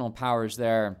 The regional powers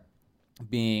there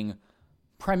being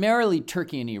primarily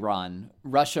Turkey and Iran.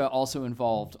 Russia also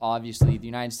involved, obviously. The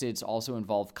United States also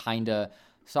involved, kinda.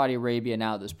 Saudi Arabia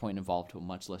now at this point involved to a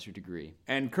much lesser degree.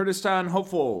 And Kurdistan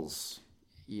hopefuls.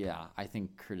 Yeah, I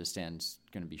think Kurdistan's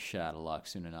going to be shit out of luck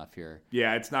soon enough here.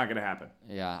 Yeah, it's not going to happen.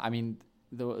 Yeah, I mean,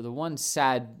 the one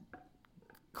sad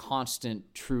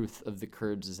constant truth of the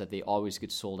Kurds is that they always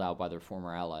get sold out by their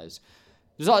former allies.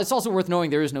 It's also worth knowing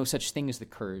there is no such thing as the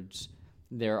Kurds.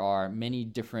 There are many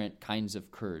different kinds of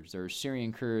Kurds. There are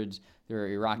Syrian Kurds, there are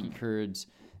Iraqi Kurds,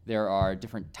 there are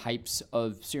different types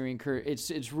of Syrian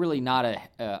Kurds. It's really not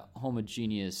a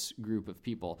homogeneous group of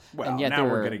people. Well, and yet now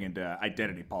we're getting into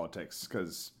identity politics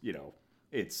because,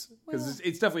 It's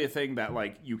definitely a thing that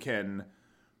like you can,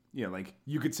 like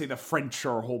you could say the French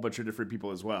are a whole bunch of different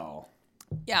people as well.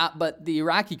 Yeah, but the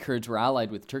Iraqi Kurds were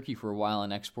allied with Turkey for a while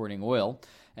in exporting oil.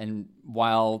 And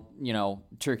while,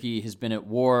 Turkey has been at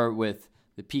war with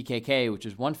the PKK, which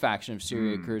is one faction of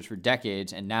Syrian Kurds for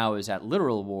decades, and now is at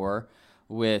literal war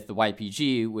with the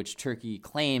YPG, which Turkey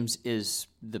claims is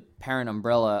the parent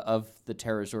umbrella of the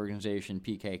terrorist organization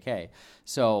PKK.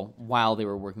 So while they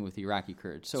were working with the Iraqi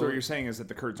Kurds. So what you're saying is that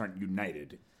the Kurds aren't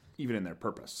united, even in their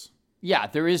purpose. Yeah,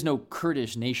 there is no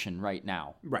Kurdish nation right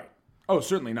now. Right. Oh,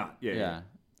 certainly not. Yeah.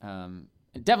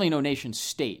 Definitely no nation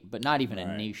state, but not even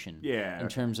a nation. Yeah. In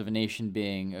terms of a nation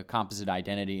being a composite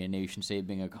identity, a nation state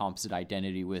being a composite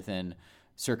identity within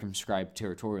circumscribed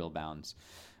territorial bounds.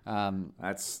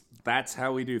 That's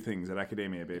how we do things at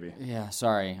academia, baby. Yeah,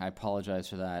 sorry. I apologize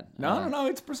for that. No,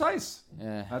 it's precise.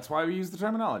 Yeah. That's why we use the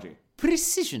terminology.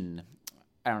 Precision.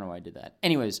 I don't know why I did that.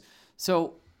 Anyways,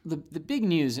 so the big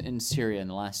news in Syria in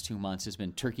the last 2 months has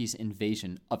been Turkey's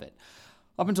invasion of it.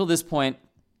 Up until this point,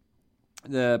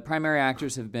 the primary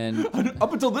actors have been...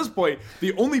 Up until this point,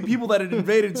 the only people that had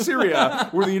invaded Syria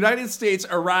were the United States,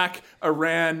 Iraq,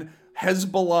 Iran,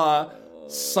 Hezbollah,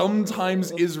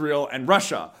 sometimes Israel, and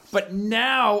Russia. But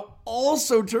now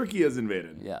also Turkey has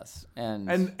invaded. Yes.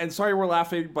 And sorry we're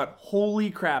laughing, but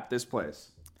holy crap, this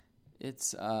place.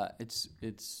 It's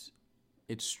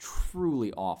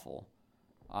truly awful.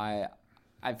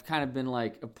 I've kind of been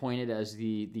like appointed as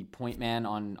the point man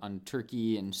on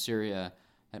Turkey and Syria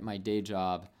at my day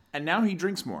job. And now he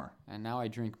drinks more. And now I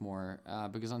drink more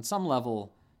because on some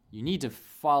level you need to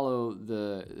follow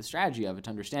the strategy of it to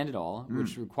understand it all,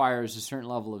 which requires a certain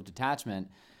level of detachment.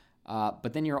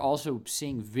 But then you're also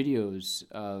seeing videos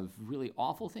of really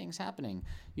awful things happening.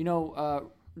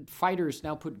 Fighters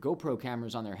now put GoPro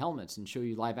cameras on their helmets and show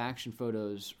you live action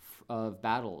photos of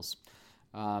battles.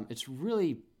 It's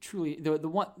really, truly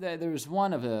there's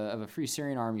one of a Free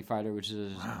Syrian Army fighter, which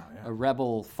is a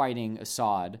rebel fighting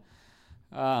Assad.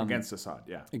 Against Assad,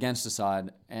 yeah. Against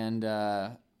Assad, and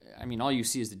all you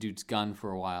see is the dude's gun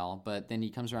for a while, but then he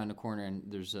comes around the corner and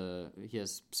he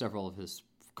has several of his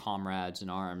comrades in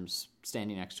arms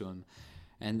standing next to him,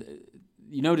 and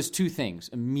you notice two things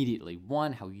immediately.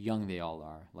 One, how young they all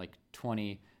are, like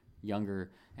 20,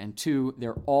 younger, and two,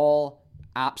 they're all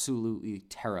absolutely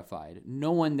terrified.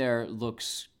 No one there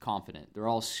looks confident. They're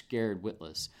all scared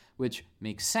witless, which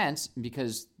makes sense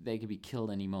because they could be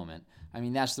killed any moment.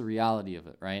 That's the reality of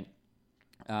it, right?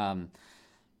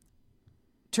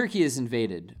 Turkey has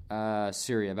invaded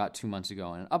Syria about 2 months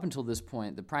ago, and up until this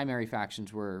point, the primary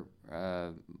factions were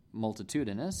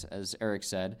multitudinous, as Eric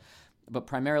said, but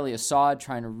primarily Assad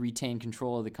trying to retain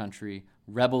control of the country,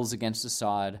 rebels against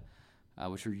Assad,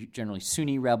 which were generally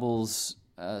Sunni rebels,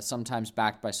 sometimes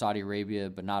backed by Saudi Arabia,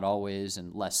 but not always,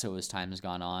 and less so as time has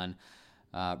gone on.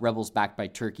 Rebels backed by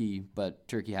Turkey, but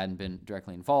Turkey hadn't been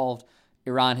directly involved.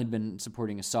 Iran had been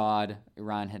supporting Assad.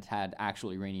 Iran had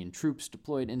actual Iranian troops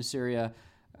deployed in Syria,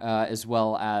 as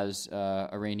well as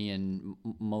Iranian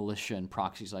militia and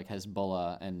proxies like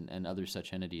Hezbollah and other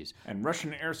such entities. And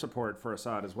Russian air support for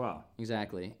Assad as well.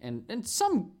 Exactly. And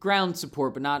some ground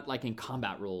support, but not like in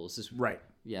combat roles. Right.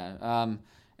 Yeah.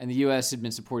 And the U.S. had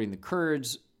been supporting the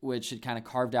Kurds, which had kind of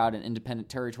carved out an independent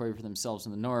territory for themselves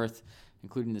in the north,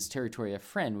 including this territory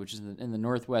Afrin, which is in the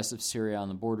northwest of Syria on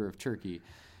the border of Turkey.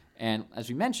 And as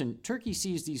we mentioned, Turkey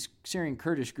sees these Syrian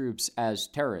Kurdish groups as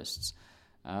terrorists.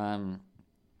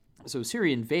 So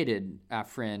Syria invaded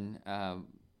Afrin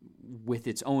with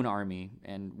its own army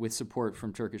and with support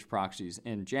from Turkish proxies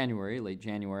in late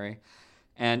January.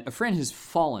 And Afrin has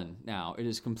fallen now. It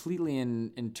is completely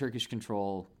in Turkish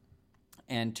control.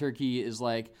 And Turkey is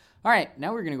like, all right,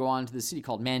 now we're going to go on to the city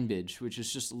called Manbij, which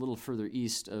is just a little further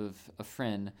east of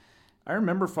Afrin. I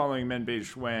remember following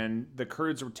Manbij when the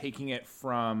Kurds were taking it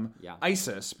from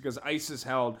ISIS, because ISIS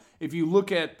held, if you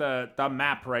look at the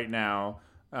map right now,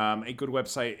 a good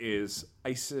website is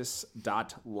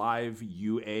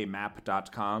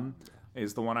isis.liveuamap.com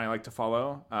is the one I like to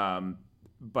follow.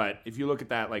 But if you look at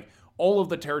that, like all of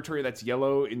the territory that's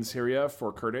yellow in Syria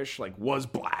for Kurdish, like was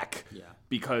black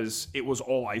because it was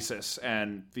all ISIS,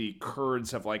 and the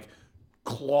Kurds have like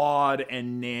clawed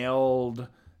and nailed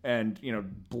and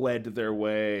bled their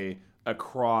way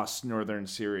across northern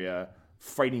Syria,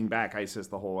 fighting back ISIS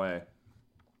the whole way.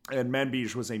 And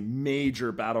Manbij was a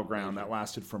major battleground that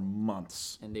lasted for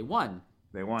months. And they won.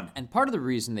 And part of the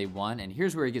reason they won, and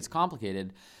here's where it gets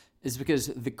complicated, is because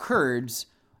the Kurds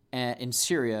in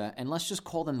Syria, and let's just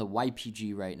call them the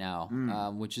YPG right now,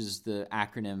 which is the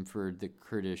acronym for the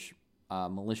Kurdish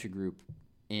militia group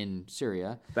in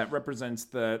Syria. That represents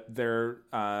their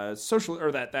social,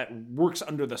 or that works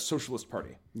under the Socialist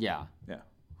Party. Yeah. Yeah.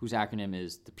 Whose acronym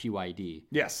is the PYD.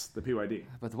 Yes, the PYD.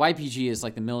 But the YPG is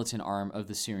like the militant arm of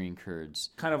the Syrian Kurds.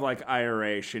 Kind of like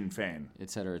IRA, Sinn Féin. Et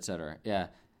cetera, et cetera. Yeah.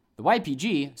 The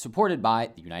YPG, supported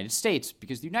by the United States,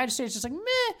 because the United States is like,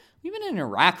 meh, we've been in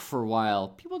Iraq for a while.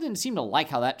 People didn't seem to like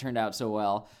how that turned out so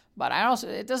well. But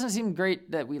it doesn't seem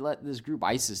great that we let this group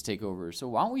ISIS take over. So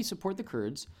why don't we support the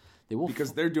Kurds? They will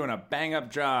because they're doing a bang-up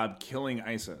job killing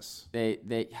ISIS.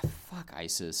 Fuck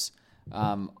ISIS.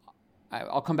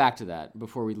 I'll come back to that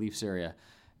before we leave Syria.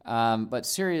 But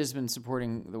Syria has been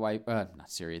supporting the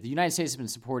United States has been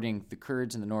supporting the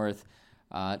Kurds in the north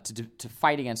to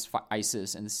fight against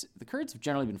ISIS, and the Kurds have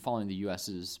generally been following the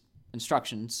U.S.'s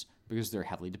instructions because they're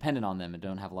heavily dependent on them and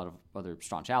don't have a lot of other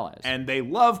staunch allies. And they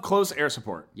love close air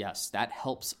support. Yes, that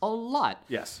helps a lot.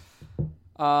 Yes.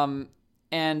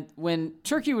 And when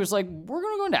Turkey was like, we're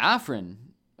going to go into Afrin,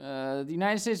 the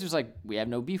United States was like, we have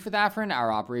no beef with Afrin.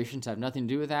 Our operations have nothing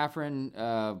to do with Afrin.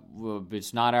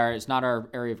 It's not our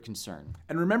area of concern.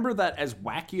 And remember that as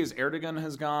wacky as Erdogan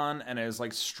has gone, and as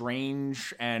like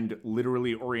strange and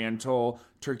literally Oriental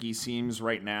Turkey seems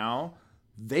right now,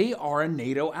 they are a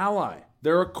NATO ally.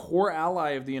 They're a core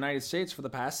ally of the United States for the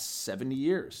past 70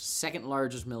 years. Second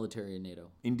largest military in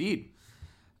NATO. Indeed.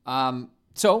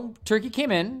 So Turkey came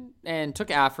in and took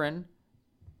Afrin.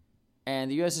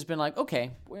 And the U.S. has been like, okay,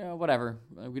 well, whatever.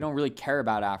 We don't really care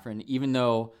about Afrin, even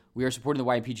though we are supporting the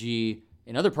YPG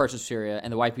in other parts of Syria,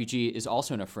 and the YPG is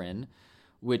also in Afrin,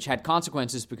 which had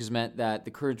consequences because it meant that the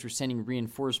Kurds were sending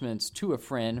reinforcements to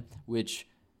Afrin, which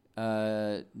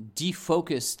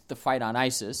defocused the fight on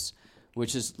ISIS,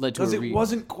 which has led to because it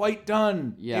wasn't quite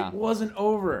done. Yeah. It wasn't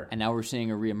over. And now we're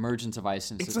seeing a reemergence of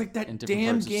ISIS. It's like that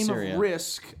damn game of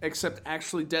Risk, except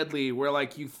actually deadly, where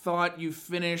like you thought you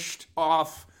finished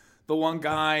off the one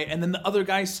guy, and then the other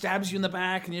guy stabs you in the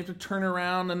back, and you have to turn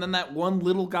around, and then that one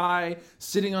little guy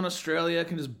sitting on Australia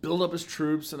can just build up his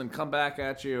troops and then come back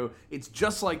at you. It's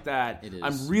just like that. It is.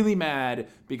 I'm really mad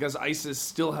because ISIS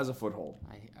still has a foothold.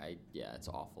 Yeah, it's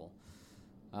awful.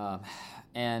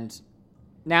 And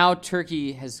now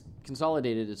Turkey has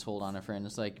consolidated its hold on Afrin.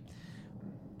 It's like,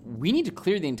 we need to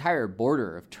clear the entire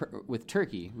border with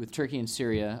Turkey and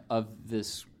Syria of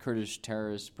this Kurdish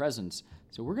terrorist presence.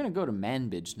 So we're going to go to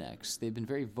Manbij next. They've been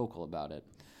very vocal about it.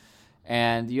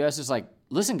 And the U.S. is like,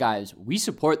 listen, guys, we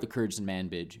support the Kurds in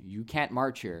Manbij. You can't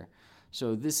march here.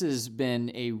 So this has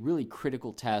been a really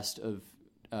critical test of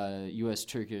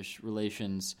U.S.-Turkish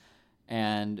relations,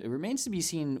 and it remains to be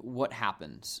seen what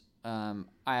happens. I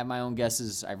have my own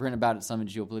guesses. I've written about it some in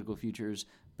Geopolitical Futures,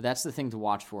 but that's the thing to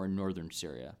watch for in northern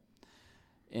Syria.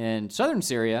 In southern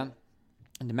Syria,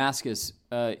 in Damascus,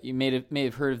 you may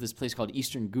have heard of this place called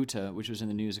Eastern Ghouta, which was in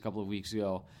the news a couple of weeks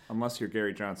ago. Unless you're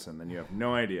Gary Johnson, then you have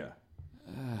no idea.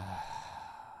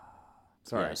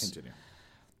 Sorry, yes. Continue.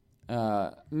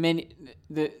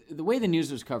 The way the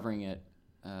news was covering it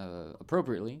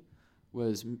appropriately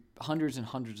was hundreds and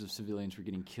hundreds of civilians were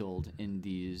getting killed in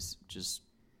these just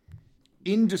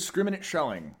indiscriminate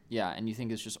shelling. Yeah, and you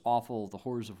think it's just awful, the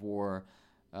horrors of war.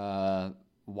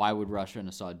 Why would Russia and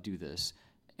Assad do this?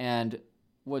 And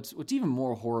what's even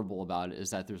more horrible about it is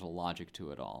that there's a logic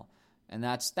to it all. And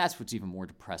that's what's even more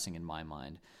depressing in my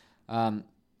mind.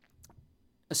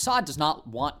 Assad does not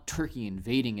want Turkey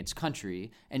invading its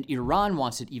country, and Iran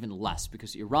wants it even less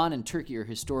because Iran and Turkey are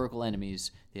historical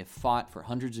enemies. They have fought for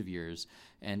hundreds of years,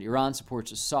 and Iran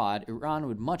supports Assad. Iran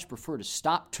would much prefer to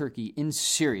stop Turkey in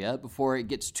Syria before it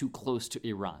gets too close to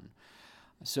Iran.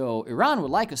 So Iran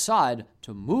would like Assad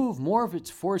to move more of its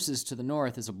forces to the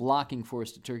north as a blocking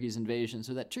force to Turkey's invasion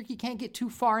so that Turkey can't get too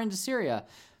far into Syria.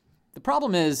 The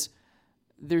problem is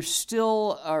there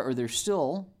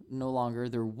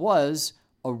was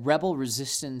a rebel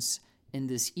resistance in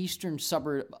this eastern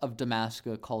suburb of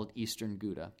Damascus called Eastern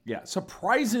Ghouta. Yeah,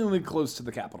 surprisingly close to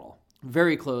the capital.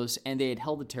 Very close, and they had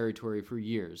held the territory for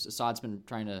years. Assad's been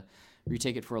trying to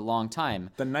retake it for a long time.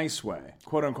 The nice way,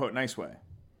 quote-unquote nice way.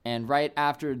 And right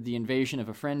after the invasion of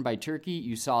Afrin by Turkey,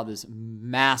 you saw this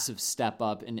massive step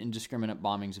up in indiscriminate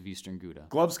bombings of Eastern Ghouta.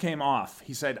 Gloves came off.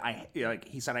 He said, I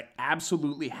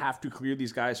absolutely have to clear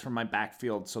these guys from my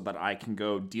backfield so that I can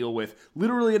go deal with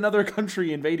literally another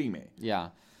country invading me. Yeah,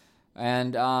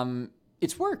 and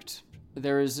it's worked.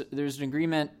 There's an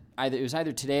agreement. It was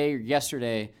either today or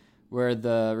yesterday where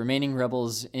the remaining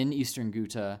rebels in Eastern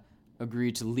Ghouta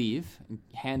agreed to leave and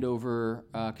hand over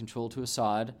control to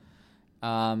Assad.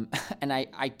 And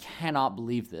I cannot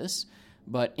believe this,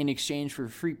 but in exchange for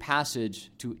free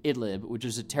passage to Idlib, which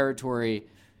is a territory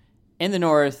in the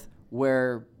north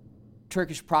where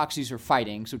Turkish proxies are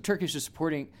fighting. So Turkey is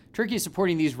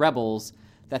supporting these rebels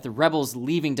that the rebels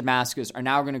leaving Damascus are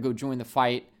now going to go join the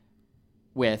fight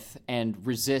with and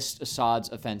resist Assad's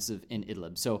offensive in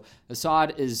Idlib. So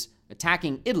Assad is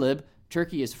attacking Idlib.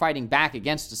 Turkey is fighting back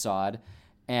against Assad.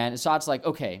 And Assad's like,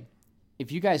 okay,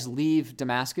 if you guys leave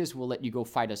Damascus, we'll let you go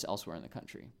fight us elsewhere in the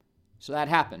country. So that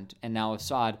happened. And now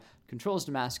Assad controls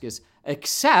Damascus,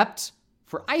 except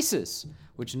for ISIS,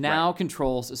 which now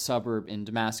controls a suburb in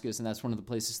Damascus. And that's one of the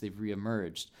places they've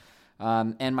reemerged.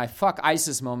 And my fuck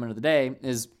ISIS moment of the day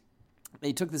is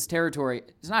they took this territory.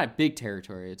 It's not a big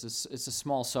territory. It's a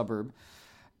small suburb.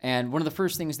 And one of the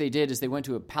first things they did is they went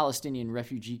to a Palestinian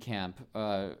refugee camp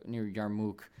near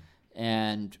Yarmouk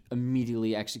and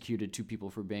immediately executed 2 people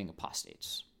for being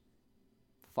apostates.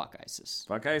 Fuck ISIS.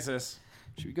 Fuck ISIS.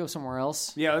 Should we go somewhere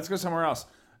else? Yeah, let's go somewhere else.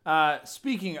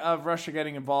 Speaking of Russia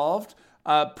getting involved,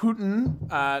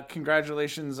 Putin,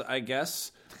 congratulations, I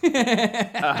guess,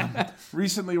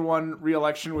 recently won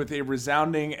re-election with a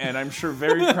resounding and I'm sure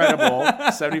very credible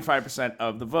 75%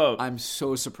 of the vote. I'm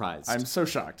so surprised. I'm so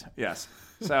shocked, yes.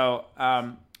 So,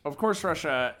 of course,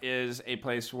 Russia is a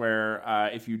place where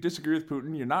if you disagree with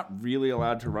Putin, you're not really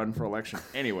allowed to run for election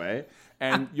anyway,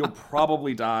 and you'll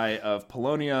probably die of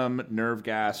polonium, nerve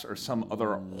gas, or some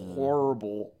other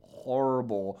horrible,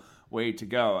 horrible way to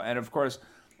go. And, of course,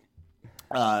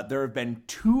 there have been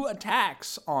 2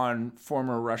 attacks on one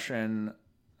former Russian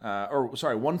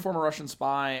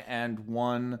spy and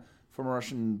one former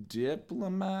Russian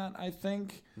diplomat, I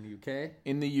think. In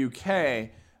the UK.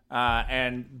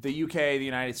 And the UK, the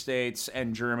United States,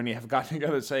 and Germany have gotten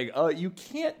together saying, you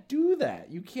can't do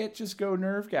that. You can't just go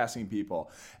nerve gassing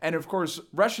people. And, of course,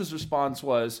 Russia's response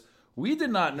was, we did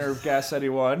not nerve gas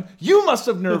anyone. You must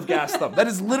have nerve gassed them. That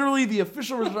is literally the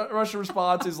official Russian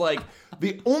response is like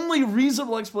the only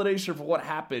reasonable explanation for what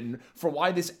happened, for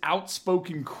why this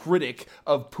outspoken critic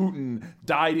of Putin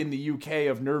died in the UK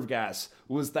of nerve gas,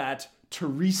 was that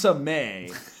Theresa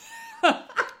May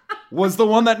was the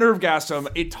one that nerve gassed him.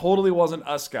 It totally wasn't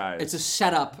us, guys. It's a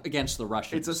setup against the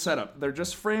Russians. It's a setup. They're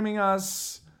just framing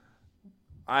us.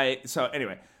 So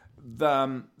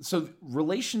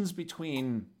relations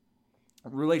between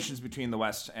the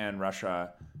West and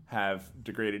Russia have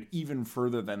degraded even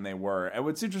further than they were. And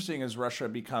what's interesting is Russia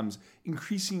becomes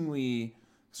increasingly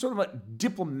sort of like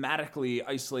diplomatically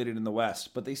isolated in the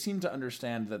West, but they seem to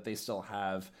understand that they still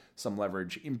have some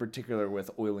leverage, in particular with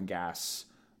oil and gas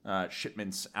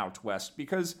shipments out west,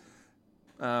 because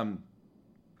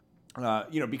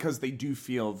because they do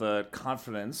feel the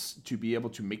confidence to be able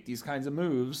to make these kinds of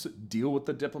moves, deal with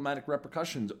the diplomatic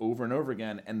repercussions over and over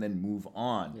again, and then move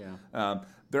on. Yeah.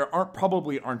 There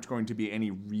aren't going to be any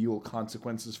real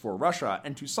consequences for Russia,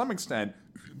 and to some extent,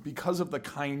 because of the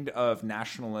kind of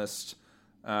nationalist,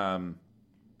 kind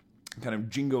of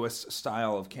jingoist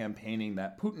style of campaigning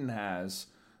that Putin has,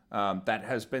 that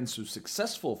has been so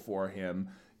successful for him.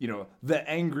 The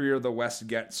angrier the West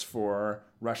gets for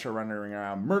Russia running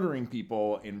around murdering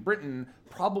people in Britain,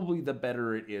 probably the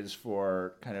better it is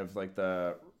for kind of like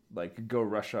the go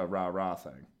Russia rah rah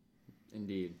thing.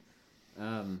 Indeed.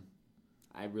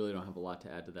 I really don't have a lot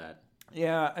to add to that.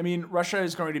 Yeah, I mean, Russia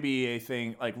is going to be a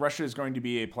thing. Like, Russia is going to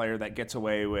be a player that gets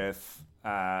away with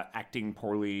acting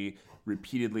poorly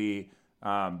repeatedly.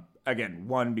 Again,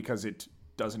 one, because it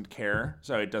doesn't care,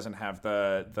 so it doesn't have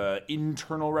the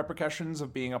internal repercussions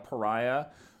of being a pariah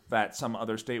that some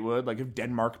other state would. Like, if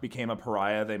Denmark became a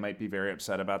pariah, they might be very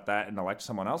upset about that and elect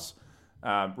someone else.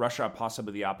 Russia,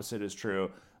 possibly the opposite is true,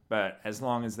 but as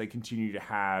long as they continue to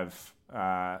have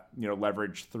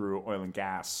leverage through oil and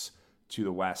gas to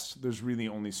the West, there's really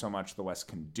only so much the West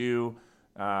can do.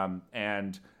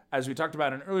 And as we talked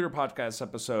about in an earlier podcast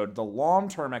episode, the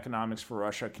long-term economics for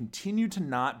Russia continue to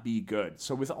not be good.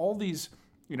 So with all these,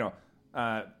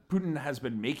 Putin has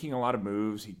been making a lot of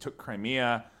moves. He took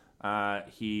Crimea.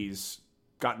 He's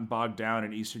gotten bogged down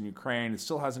in eastern Ukraine. It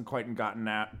still hasn't quite gotten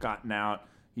out.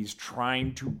 He's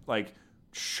trying to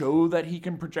show that he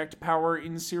can project power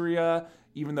in Syria,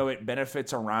 even though it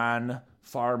benefits Iran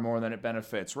far more than it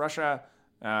benefits Russia.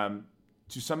 To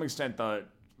some extent,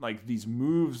 these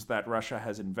moves that Russia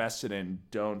has invested in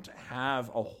don't have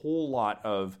a whole lot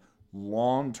of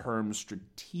long-term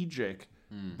strategic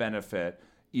benefit,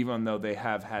 even though they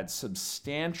have had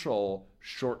substantial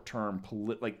short-term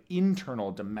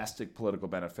internal domestic political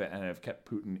benefit and have kept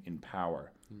Putin in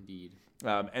power. Indeed.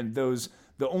 And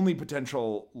the only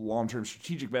potential long-term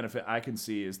strategic benefit I can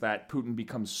see is that Putin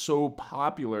becomes so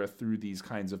popular through these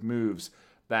kinds of moves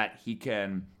that he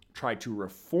can try to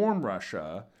reform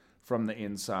Russia from the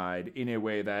inside in a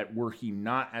way that, were he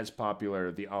not as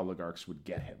popular, the oligarchs would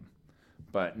get him.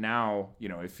 But now,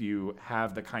 if you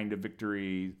have the kind of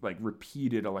victory, like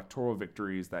repeated electoral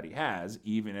victories that he has,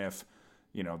 even if,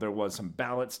 there was some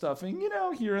ballot stuffing,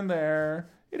 here and there,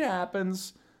 it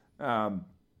happens.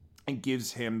 It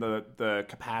gives him the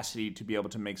capacity to be able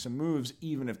to make some moves,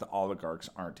 even if the oligarchs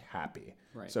aren't happy.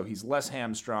 Right. So he's less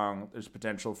hamstrung. There's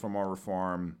potential for more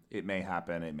reform. It may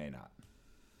happen. It may not.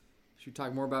 Should we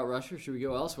talk more about Russia or should we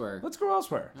go elsewhere? Let's go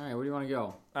elsewhere. All right, where do you want to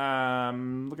go?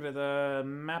 Looking at the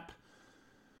map.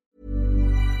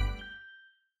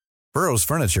 Burrow's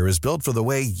furniture is built for the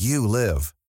way you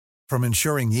live. From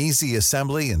ensuring easy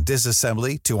assembly and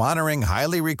disassembly to honoring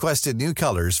highly requested new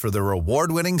colors for their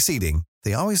award-winning seating,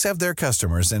 they always have their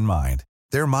customers in mind.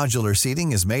 Their modular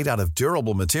seating is made out of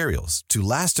durable materials to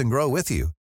last and grow with you.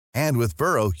 And with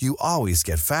Burrow, you always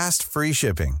get fast, free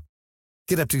shipping.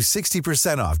 Get up to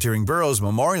 60% off during Burrow's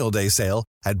Memorial Day sale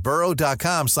at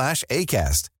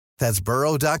burrow.com/ACAST. That's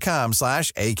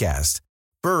burrow.com/ACAST.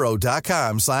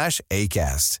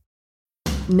 burrow.com/ACAST.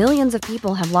 Millions of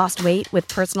people have lost weight with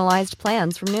personalized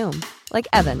plans from Noom, like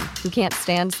Evan, who can't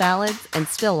stand salads and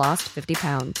still lost 50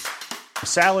 pounds.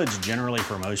 Salads generally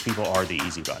for most people are the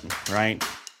easy button, right?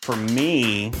 For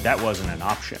me, that wasn't an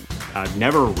option. I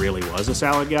never really was a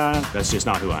salad guy. That's just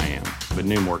not who I am. But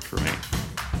Noom worked for me.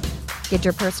 Get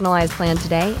your personalized plan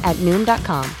today at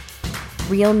Noom.com.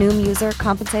 Real Noom user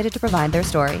compensated to provide their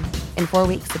story. In 4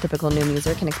 weeks, the typical Noom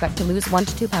user can expect to lose 1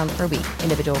 to 2 pounds per week.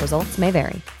 Individual results may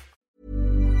vary.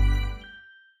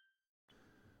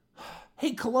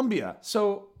 Hey, Colombia.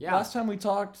 So last time we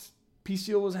talked, peace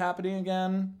deal was happening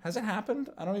again. Has it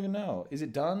happened? I don't even know. Is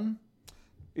it done?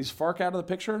 Is FARC out of the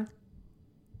picture?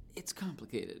 It's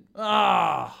complicated.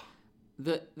 Ah.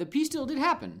 The peace deal did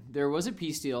happen. There was a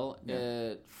peace deal.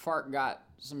 FARC got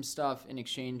some stuff in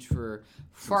exchange for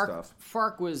FARC.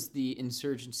 FARC was the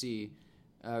insurgency,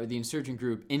 the insurgent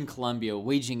group in Colombia,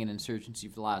 waging an insurgency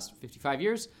for the last 55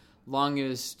 years.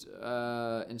 Longest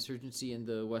insurgency in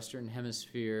the Western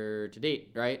Hemisphere to date,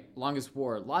 right? Longest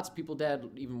war. Lots of people dead,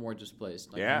 even more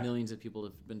displaced. Millions of people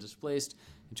have been displaced,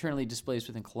 internally displaced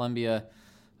within Colombia.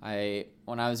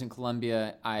 When I was in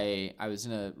Colombia, I was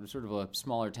in a sort of a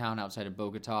smaller town outside of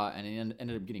Bogota, and I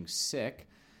ended up getting sick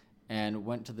and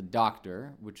went to the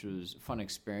doctor, which was a fun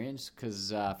experience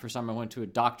because first time I went to a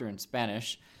doctor in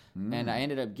Spanish, and I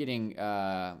ended up getting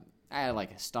I had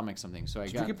like a stomach something. So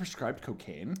Did you get prescribed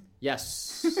cocaine?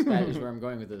 Yes, that is where I'm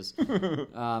going with this.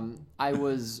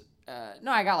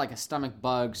 I got like a stomach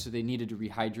bug, so they needed to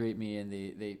rehydrate me, and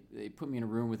they put me in a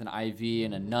room with an IV,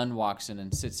 and a nun walks in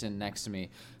and sits in next to me,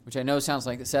 which I know sounds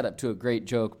like the setup to a great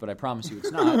joke, but I promise you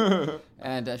it's not.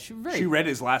 And she read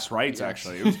his last rites,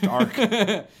 actually. It was dark.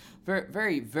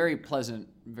 Very, very, very pleasant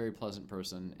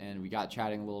person, and we got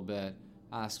chatting a little bit,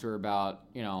 asked her about,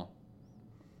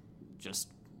 just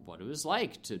what it was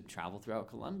like to travel throughout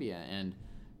Colombia, and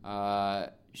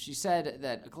she said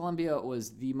that Colombia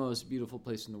was the most beautiful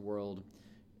place in the world.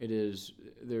 It is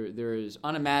there is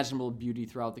unimaginable beauty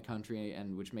throughout the country,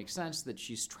 and which makes sense that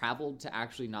she's traveled to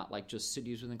actually not like just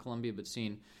cities within Colombia, but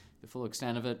seen the full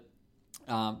extent of it.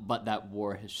 But that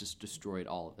war has just destroyed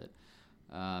all of it.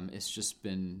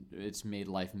 It's made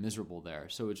life miserable there.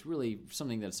 So it's really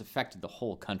something that's affected the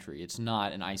whole country. It's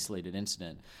not an isolated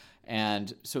incident.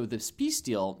 And so this peace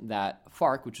deal that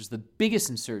FARC, which was the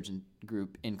biggest insurgent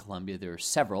group in Colombia, there are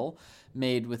several,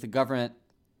 made with the government,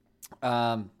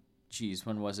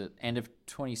 when was it? End of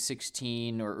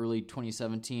 2016 or early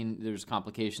 2017. There's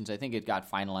complications. I think it got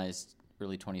finalized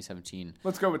early 2017.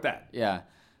 Let's go with that. Yeah.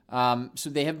 So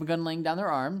they have begun laying down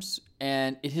their arms,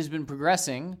 and it has been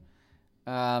progressing.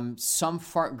 Some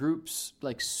FARC groups,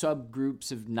 like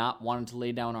subgroups, have not wanted to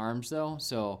lay down arms, though,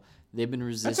 so they've been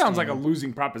resisting. That sounds like a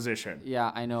losing proposition.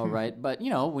 Yeah, I know, right? But,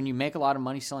 when you make a lot of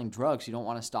money selling drugs, you don't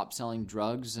want to stop selling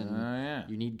drugs, and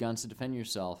you need guns to defend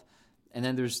yourself. And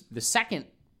then there's the second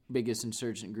biggest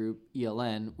insurgent group,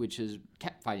 ELN, which has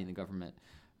kept fighting the government.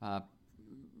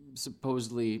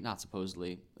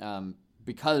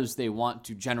 Because they want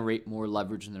to generate more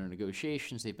leverage in their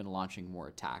negotiations, they've been launching more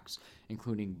attacks,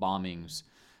 including bombings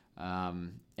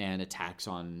and attacks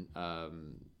on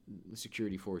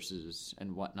security forces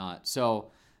and whatnot.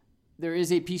 So there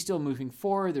is a peace deal moving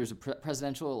forward. There's a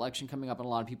presidential election coming up, and a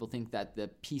lot of people think that the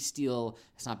peace deal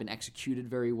has not been executed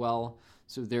very well.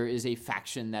 So there is a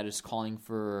faction that is calling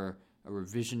for a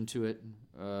revision to it,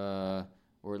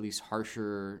 or at least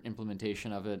harsher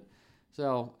implementation of it.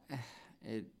 So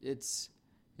it's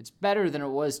better than it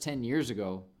was 10 years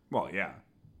ago. Well, yeah.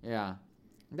 Yeah.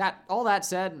 All that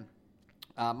said,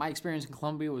 my experience in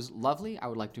Colombia was lovely. I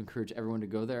would like to encourage everyone to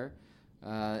go there.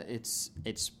 It's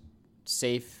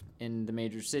safe in the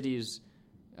major cities.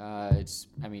 It's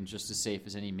just as safe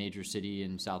as any major city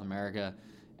in South America.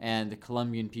 And the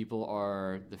Colombian people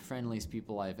are the friendliest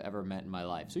people I've ever met in my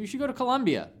life. So you should go to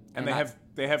Colombia. And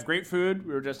they have great food.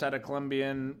 We were just at a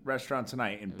Colombian restaurant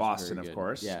tonight in Boston, of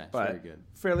course. Yeah, it's but very good.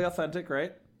 Fairly authentic,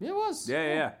 right? It was.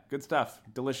 Yeah. Good stuff.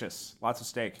 Delicious. Lots of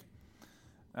steak.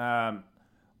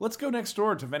 Let's go next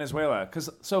door to Venezuela,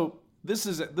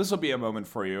 this will be a moment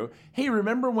for you. Hey,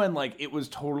 remember when it was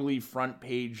totally front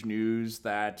page news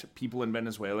that people in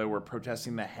Venezuela were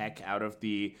protesting the heck out of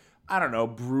the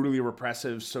brutally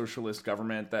repressive socialist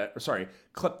government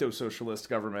klepto-socialist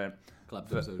government.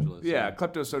 Klepto-socialist.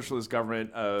 Klepto-socialist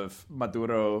government of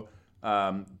Maduro,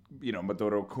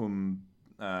 Maduro cum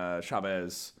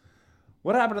Chavez.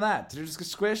 What happened to that? Did it just get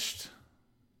squished?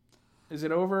 Is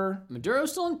it over?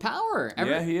 Maduro's still in power.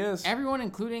 Yeah, he is. Everyone,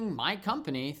 including my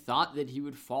company, thought that he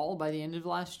would fall by the end of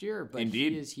last year, but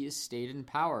Indeed. he has stayed in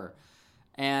power.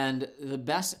 And the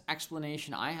best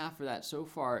explanation I have for that so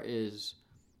far is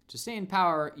to stay in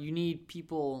power, you need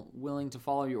people willing to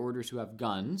follow your orders who have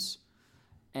guns.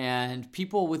 And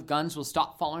people with guns will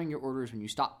stop following your orders when you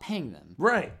stop paying them.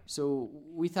 Right. So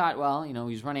we thought, well,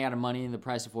 he's running out of money and the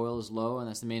price of oil is low, and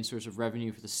that's the main source of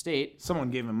revenue for the state. Someone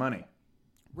gave him money.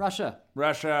 Russia.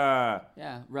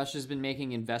 Yeah, Russia's been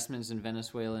making investments in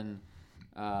Venezuelan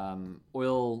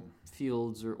oil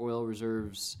fields or oil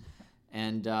reserves.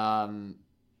 And,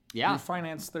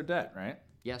 Refinance their debt, right?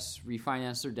 Yes,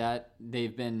 refinance their debt.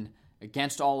 They've been,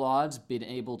 against all odds, been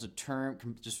able to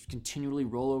just continually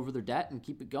roll over their debt and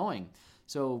keep it going.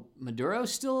 So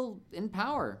Maduro's still in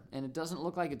power, and it doesn't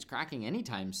look like it's cracking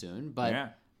anytime soon, but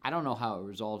I don't know how it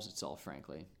resolves itself,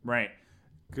 frankly. Right.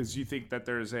 Because you think that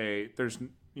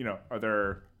are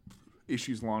there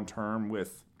issues long term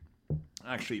with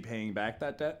actually paying back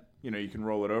that debt? You can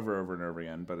roll it over and over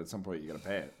again, but at some point you got to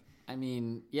pay it.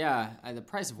 The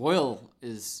price of oil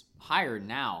is higher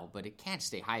now, but it can't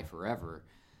stay high forever.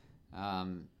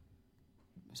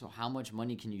 So how much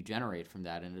money can you generate from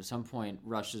that? And at some point,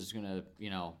 Russia's going to,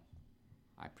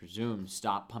 I presume,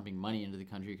 stop pumping money into the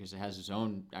country because it has its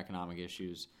own economic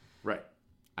issues. Right.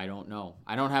 I don't know.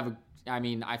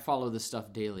 I follow this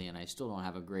stuff daily, and I still don't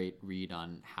have a great read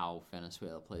on how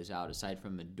Venezuela plays out, aside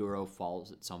from Maduro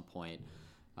falls at some point.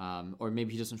 Or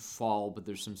maybe he doesn't fall, but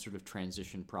there's some sort of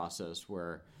transition process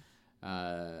where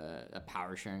a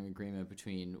power-sharing agreement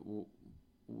between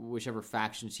whichever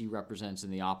factions he represents in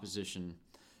the opposition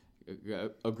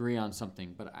agree on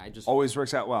something. But I just... Always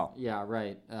works out well. Yeah,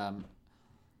 right.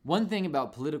 One thing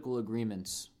about political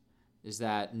agreements is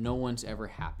that no one's ever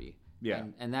happy. Yeah.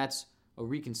 And that's a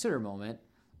reconsider moment.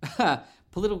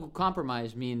 Political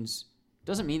compromise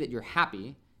doesn't mean that you're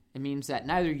happy. It means that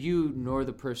neither you nor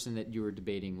the person that you were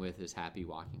debating with is happy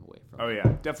walking away from it. Oh,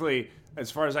 yeah. Definitely,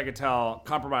 as far as I could tell,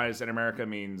 compromise in America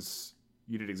means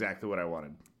you did exactly what I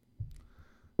wanted.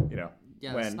 Yeah,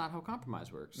 that's not how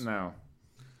compromise works. No.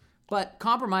 But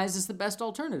compromise is the best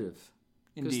alternative.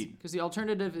 Indeed. Because the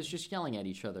alternative is just yelling at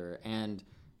each other and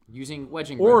using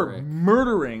wedging or rhetoric.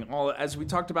 Murdering, as we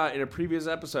talked about in a previous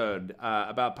episode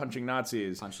about punching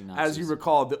Nazis. As you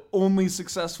recall, the only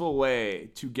successful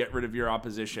way to get rid of your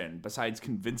opposition, besides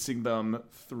convincing them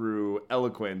through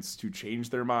eloquence to change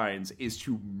their minds, is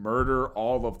to murder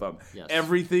all of them. Yes.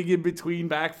 Everything in between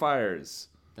backfires.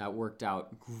 That worked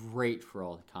out great for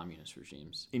all the communist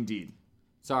regimes. Indeed.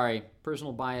 Sorry,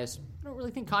 personal bias. I don't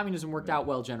really think communism worked out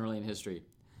well generally in history.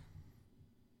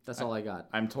 That's all I got.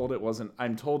 I'm told it wasn't.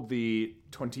 I'm told the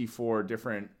 24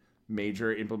 different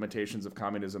major implementations of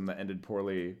communism that ended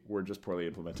poorly were just poorly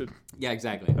implemented. Yeah,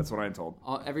 exactly. That's what I'm told.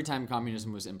 Every time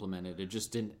communism was implemented, it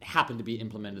just didn't happen to be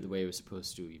implemented the way it was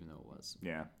supposed to, even though it was.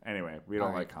 Yeah. Anyway, we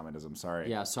don't like communism. Sorry.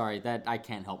 Yeah, sorry. That I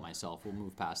can't help myself. We'll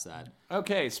move past that.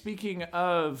 Okay. Speaking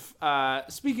of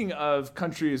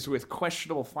countries with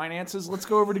questionable finances, let's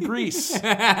go over to Greece.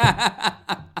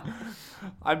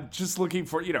 I'm just looking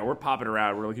for, we're popping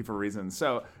around. We're looking for reasons.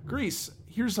 So Greece,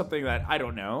 here's something that I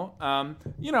don't know.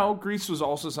 Greece was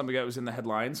also something that was in the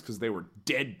headlines because they were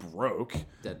dead broke.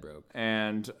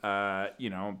 And,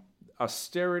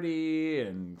 austerity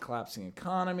and collapsing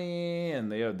economy,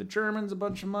 and they owed the Germans a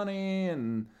bunch of money,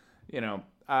 and,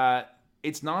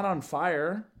 it's not on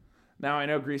fire. Now, I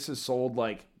know Greece has sold,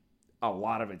 a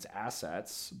lot of its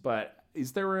assets, but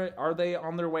are they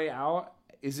on their way out?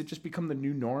 Is it just become the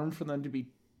new norm for them to be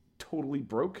totally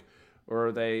broke? Or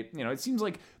are they, it seems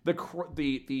like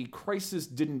the crisis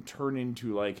didn't turn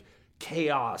into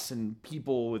chaos and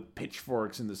people with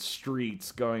pitchforks in the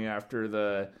streets going after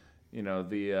the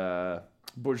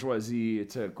bourgeoisie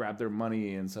to grab their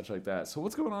money and such like that. So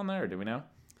what's going on there? Do we know?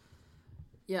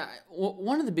 Yeah,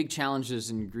 one of the big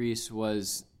challenges in Greece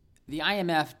was The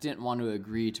IMF didn't want to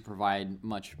agree to provide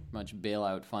much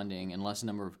bailout funding unless a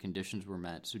number of conditions were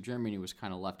met. So Germany was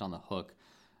kind of left on the hook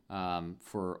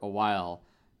for a while.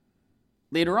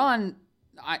 Later on,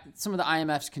 some of the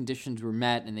IMF's conditions were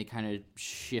met, and they kind of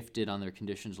shifted on their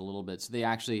conditions a little bit. So they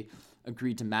actually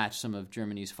agreed to match some of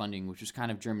Germany's funding, which was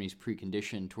kind of Germany's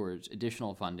precondition towards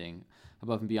additional funding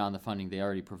above and beyond the funding they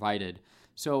already provided.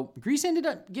 So Greece ended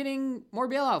up getting more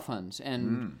bailout funds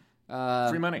and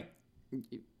free money.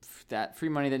 That free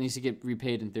money that needs to get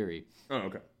repaid in theory. Oh,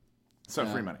 okay. So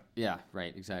free money. Yeah,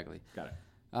 right, exactly. Got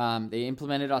it. They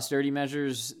implemented austerity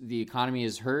measures. The economy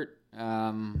is hurt.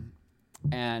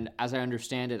 And as I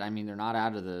understand it, I mean, they're not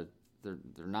out of they're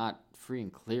not free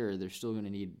and clear. They're still going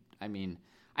to need,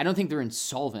 I don't think they're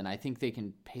insolvent. I think they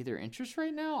can pay their interest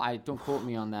right now. Don't quote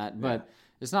me on that, but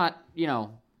it's not,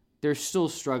 they're still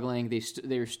struggling.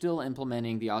 They're still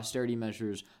implementing the austerity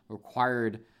measures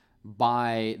required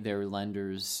by their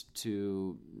lenders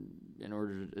in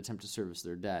order to attempt to service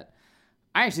their debt.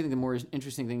 I actually think the more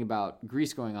interesting thing about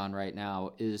Greece going on right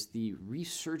now is the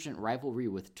resurgent rivalry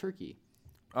with Turkey.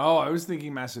 Oh, I was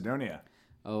thinking Macedonia.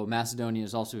 Oh, Macedonia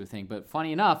is also a thing. But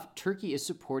funny enough, Turkey is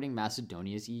supporting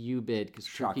Macedonia's EU bid because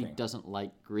Turkey doesn't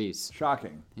like Greece.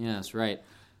 Shocking. Yes, right.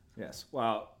 Yes.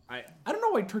 Well, I don't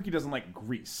know why Turkey doesn't like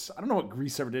Greece. I don't know what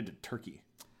Greece ever did to Turkey.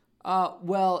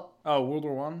 Well... Oh, World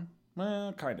War I?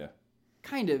 Well, kind of.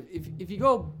 Kind of. If you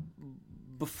go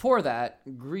before that,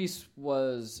 Greece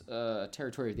was a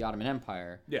territory of the Ottoman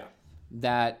Empire. Yeah.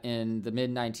 That in the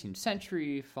mid-19th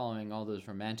century, following all those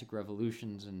romantic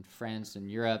revolutions in France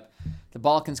and Europe, the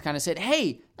Balkans kind of said,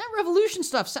 hey, that revolution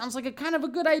stuff sounds like a kind of a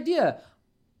good idea.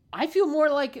 I feel more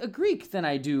like a Greek than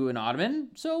I do an Ottoman,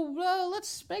 so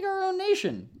let's make our own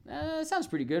nation. Sounds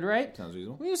pretty good, right? Sounds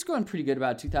reasonable. We was going pretty good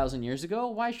about 2,000 years ago.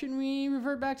 Why shouldn't we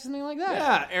revert back to something like that?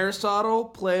 Yeah, Aristotle,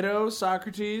 Plato,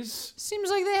 Socrates. Seems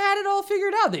like they had it all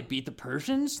figured out. They beat the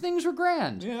Persians. Things were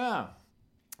grand. Yeah.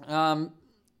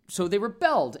 So they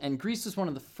rebelled, and Greece was one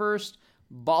of the first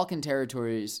Balkan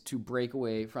territories to break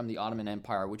away from the Ottoman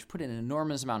Empire, which put an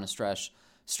enormous amount of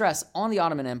stress on the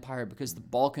Ottoman Empire because the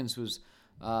Balkans was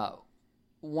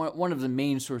one of the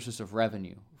main sources of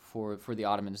revenue for the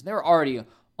Ottomans. They were already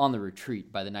on the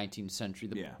retreat by the 19th century.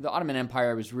 The Ottoman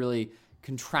Empire was really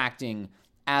contracting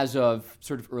as of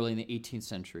sort of early in the 18th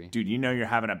century. Dude, you know you're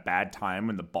having a bad time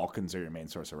when the Balkans are your main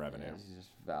source of revenue. Yeah, this is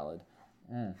valid.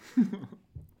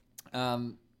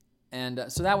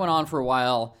 So that went on for a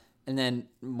while, and then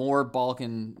more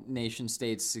Balkan nation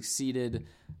states succeeded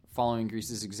following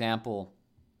Greece's example.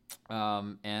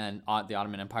 And the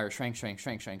Ottoman Empire shrank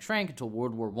until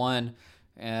World War I,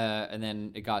 and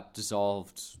then it got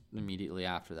dissolved immediately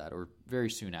after that, or very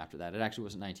soon after that. It actually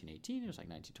wasn't 1918, it was like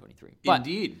 1923. But,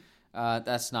 indeed.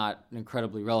 That's not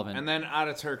incredibly relevant. And then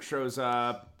Ataturk shows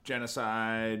up,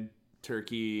 genocide,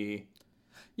 Turkey.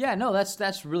 Yeah, no,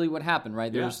 that's really what happened,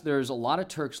 right? There's a lot of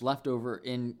Turks left over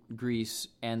in Greece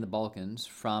and the Balkans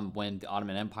from when the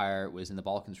Ottoman Empire was in the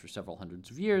Balkans for several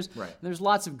hundreds of years. Right. And there's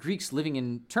lots of Greeks living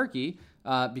in Turkey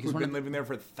because who've been living there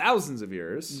for thousands of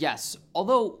years. Yes,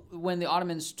 although when the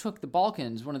Ottomans took the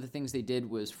Balkans, one of the things they did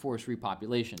was force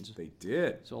repopulations. They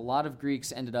did. So a lot of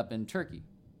Greeks ended up in Turkey,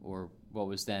 or what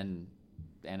was then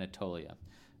Anatolia.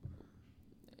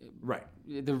 Right.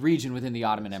 The region within the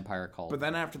Ottoman Empire called. But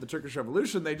then after the Turkish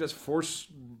Revolution, they just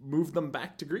moved them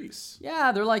back to Greece.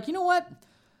 Yeah, they're like, you know what?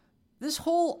 This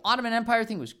whole Ottoman Empire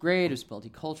thing was great. It was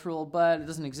multicultural, but it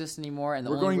doesn't exist anymore. And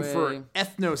we're going for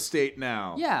ethno-state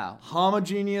now. Yeah.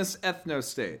 Homogeneous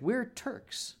ethno-state. We're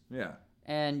Turks. Yeah.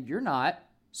 And you're not,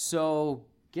 so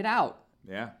get out.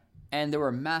 Yeah. And there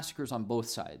were massacres on both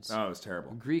sides. Oh, it was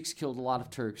terrible. Greeks killed a lot of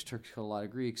Turks. Turks killed a lot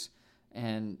of Greeks.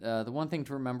 And the one thing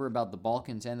to remember about the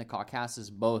Balkans and the Caucasus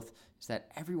both is that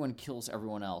everyone kills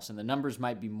everyone else. And the numbers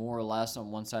might be more or less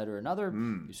on one side or another.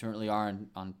 You certainly are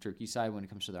on Turkey's side when it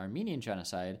comes to the Armenian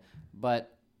genocide.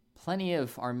 But plenty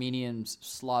of Armenians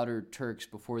slaughtered Turks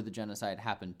before the genocide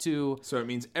happened too. So it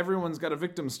means everyone's got a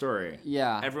victim story.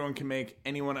 Yeah. Everyone can make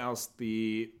anyone else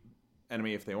the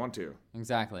enemy if they want to.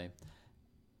 Exactly.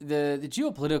 The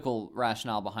geopolitical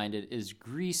rationale behind it is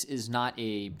Greece is not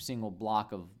a single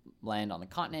block of land on the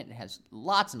continent. It has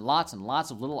lots and lots and lots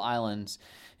of little islands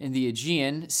in the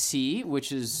Aegean Sea,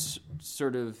 which is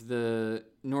sort of the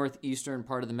northeastern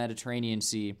part of the Mediterranean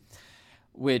Sea,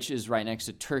 which is right next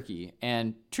to Turkey.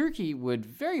 And Turkey would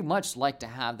very much like to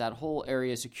have that whole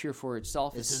area secure for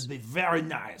itself. This would be very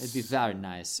nice. It'd be very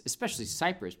nice, especially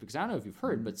Cyprus, because I don't know if you've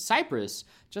heard, but Cyprus,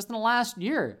 just in the last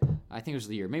year, I think it was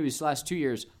the year, maybe it's the last 2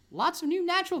 years, lots of new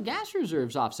natural gas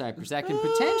reserves off Cyprus that can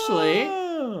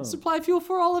potentially supply fuel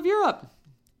for all of Europe.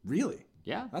 Really?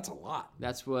 Yeah. That's a lot.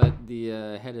 That's what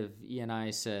the head of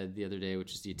ENI said the other day,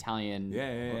 which is the Italian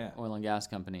oil and gas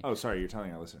company. Oh, sorry, you're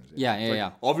telling our listeners.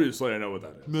 Yeah. Obviously, I know what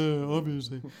that is.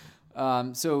 Obviously.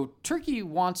 So Turkey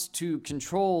wants to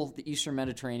control the Eastern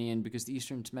Mediterranean because the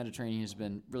Eastern Mediterranean has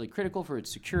been really critical for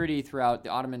its security throughout the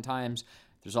Ottoman times.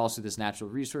 There's also this natural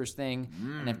resource thing.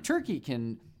 And if Turkey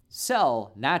can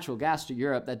sell natural gas to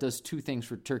Europe, that does two things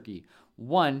for Turkey.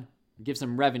 One, it gives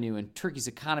them revenue, and Turkey's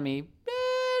economy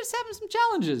is having some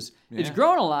challenges. Yeah. It's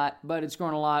grown a lot, but it's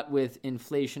grown a lot with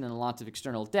inflation and lots of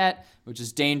external debt, which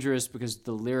is dangerous because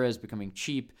the lira is becoming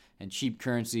cheap, and cheap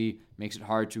currency makes it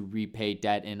hard to repay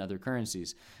debt in other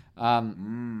currencies.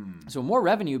 So more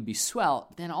revenue would be swell.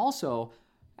 But then also,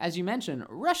 as you mentioned,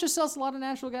 Russia sells a lot of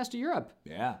natural gas to Europe.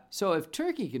 Yeah. So if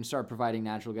Turkey can start providing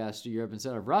natural gas to Europe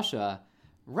instead of Russia,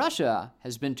 Russia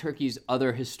has been Turkey's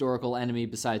other historical enemy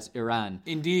besides Iran.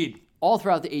 Indeed. All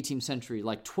throughout the 18th century,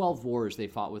 like 12 wars they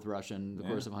fought with Russia in the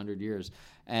course of 100 years.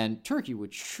 And Turkey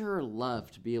would sure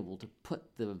love to be able to put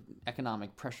the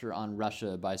economic pressure on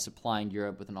Russia by supplying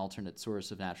Europe with an alternate source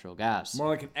of natural gas. More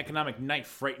like an economic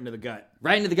knife right into the gut.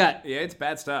 Right into the gut. Yeah, it's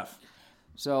bad stuff.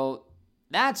 So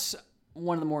that's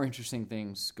one of the more interesting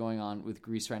things going on with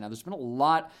Greece right now. There's been a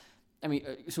lot. I mean,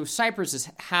 so Cyprus is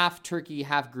half Turkey,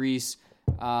 half Greece.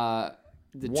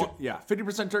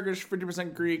 50% Turkish,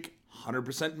 50% Greek,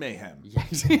 100% mayhem.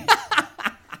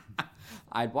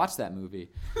 I'd watch that movie.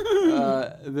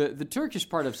 The Turkish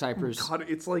part of Cyprus. God,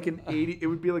 it's like an 80. It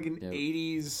would be like an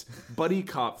 80s buddy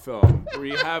cop film where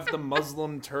you have the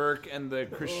Muslim Turk and the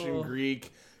Christian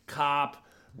Greek cop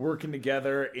working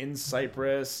together in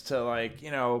Cyprus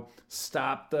to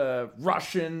stop the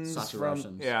Russians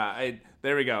Russians. Yeah,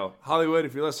 there we go. Hollywood,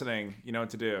 if you're listening, you know what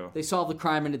to do. They solve the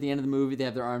crime, and at the end of the movie, they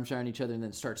have their arms around each other and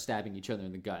then start stabbing each other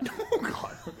in the gut. Oh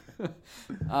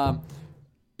God.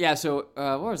 So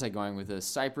where was I going with this?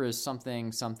 Cyprus,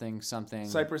 something.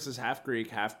 Cyprus is half Greek,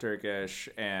 half Turkish,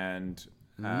 and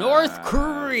North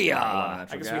Korea.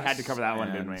 I guess we had to cover that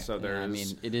one, didn't we? So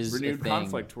there's it is renewed a thing.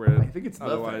 conflict where I think it's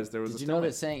otherwise there was. Did you know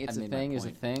that saying "it's a thing" is a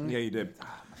thing? Yeah, you did.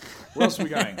 Where else are we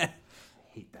going? I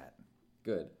hate that.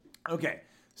 Good. Okay,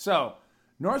 so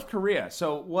North Korea.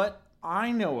 So what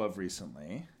I know of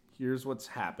recently, here's what's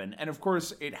happened, and of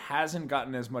course it hasn't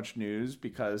gotten as much news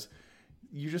because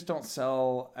you just don't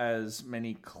sell as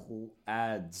many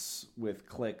ads with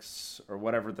clicks or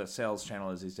whatever the sales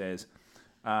channel is these days.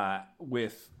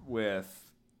 With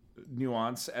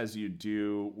nuance as you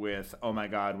do with, oh my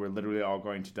God, we're literally all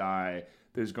going to die.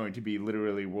 There's going to be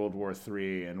literally World War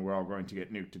III and we're all going to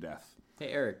get nuked to death. Hey,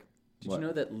 Eric, did you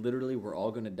know that literally we're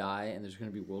all going to die and there's going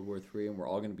to be World War III and we're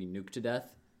all going to be nuked to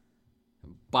death?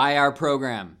 Buy our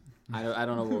program. I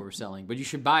don't know what we're selling, but you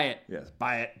should buy it. Yes,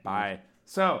 buy it. Buy.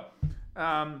 So,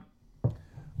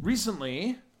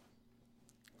 recently,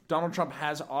 Donald Trump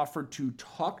has offered to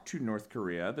talk to North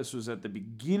Korea. This was at the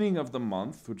beginning of the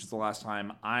month, which is the last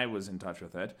time I was in touch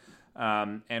with it.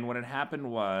 And what had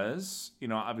happened was,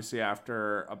 obviously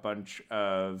after a bunch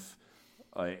of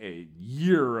a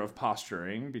year of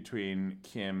posturing between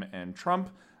Kim and Trump,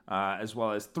 as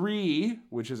well as 3,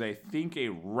 which is I think a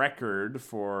record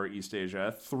for East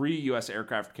Asia, 3 U.S.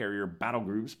 aircraft carrier battle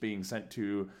groups being sent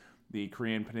to the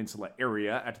Korean Peninsula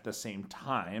area at the same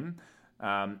time.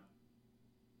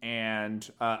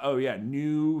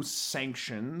 New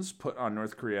sanctions put on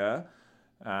North Korea.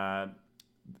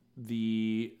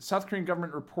 The South Korean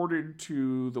government reported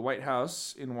to the White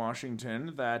House in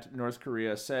Washington that North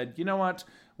Korea said, you know what,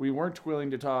 we weren't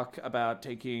willing to talk about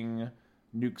taking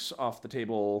nukes off the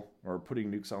table or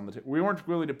putting nukes on the table. We weren't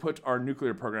willing to put our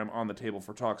nuclear program on the table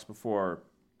for talks before,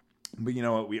 but you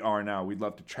know what, we are now. We'd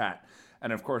love to chat.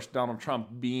 And of course, Donald Trump,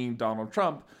 being Donald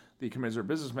Trump, the commiserative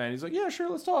businessman, he's like, yeah, sure,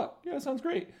 let's talk. Yeah, sounds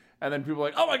great. And then people are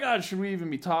like, oh my God, should we even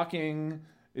be talking?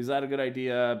 Is that a good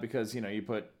idea? Because, you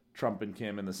put Trump and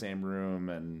Kim in the same room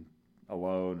and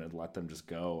alone and let them just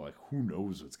go. Like, who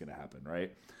knows what's going to happen,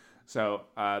 right? So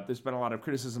there's been a lot of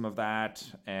criticism of that.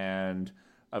 And,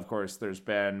 of course, there's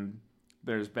been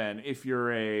if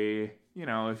you're a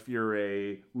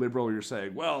liberal, you're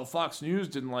saying, well, Fox News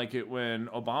didn't like it when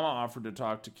Obama offered to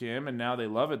talk to Kim, and now they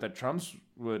love it that Trump's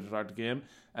would talk to Kim.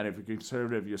 And if you're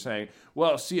conservative, you're saying,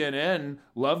 well, CNN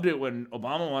loved it when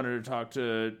Obama wanted to talk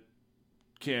to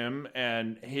Kim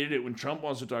and hated it when Trump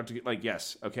wants to talk to Kim. Like,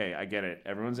 yes, okay, I get it.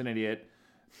 Everyone's an idiot.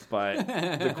 But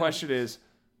the question is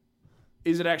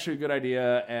it actually a good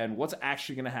idea? And what's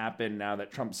actually going to happen now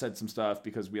that Trump said some stuff?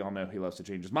 Because we all know he loves to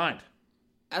change his mind.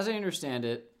 As I understand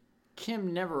it,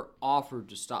 Kim never offered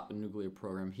to stop the nuclear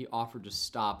program. He offered to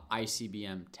stop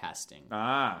ICBM testing.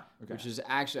 Okay. Which is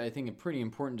actually, I think, a pretty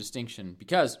important distinction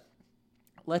because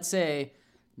let's say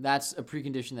That's a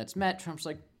precondition that's met. Trump's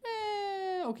like,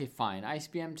 okay, fine.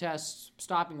 ICBM tests,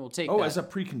 stopping, we'll take that. Oh, as a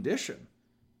precondition.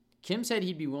 Kim said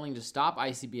he'd be willing to stop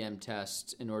ICBM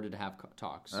tests in order to have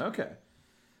talks. Okay.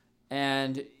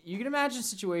 And you can imagine a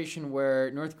situation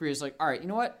where North Korea is like, all right, you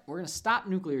know what? We're going to stop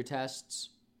nuclear tests.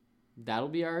 That'll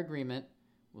be our agreement.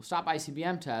 We'll stop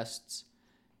ICBM tests.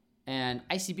 And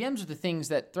ICBMs are the things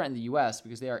that threaten the U.S.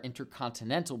 because they are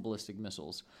intercontinental ballistic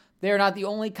missiles. They are not the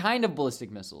only kind of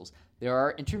ballistic missiles. There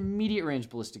are intermediate-range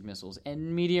ballistic missiles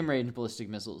and medium-range ballistic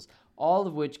missiles, all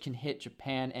of which can hit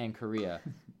Japan and Korea.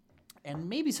 And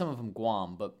maybe some of them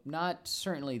Guam, but not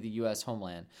certainly the U.S.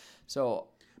 homeland.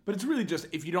 But it's really just,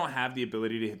 if you don't have the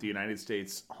ability to hit the United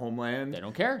States homeland, they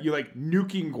don't care. You're like,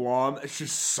 nuking Guam, it's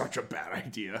just such a bad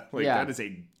idea. Like, that is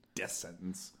a death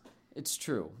sentence. It's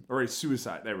true. Or a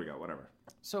suicide. There we go, whatever.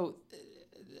 So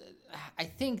I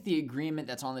think the agreement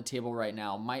that's on the table right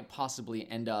now might possibly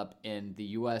end up in the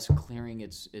U.S. clearing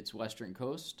its western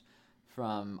coast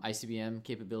from ICBM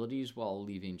capabilities while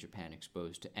leaving Japan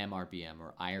exposed to MRBM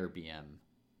or IRBM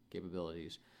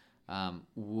capabilities,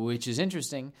 which is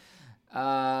interesting.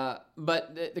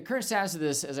 But the current status of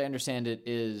this, as I understand it,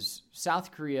 is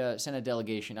South Korea sent a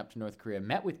delegation up to North Korea,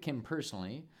 met with Kim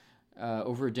personally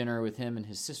over a dinner with him and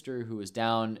his sister, who was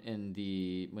down in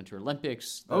the Winter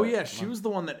Olympics. Oh, yeah. She was the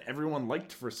one that everyone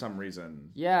liked for some reason.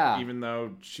 Yeah. Even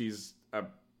though she's a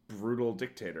brutal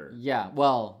dictator. Yeah.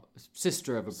 Well,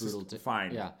 sister of a brutal dictator.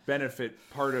 Fine. Yeah. Benefit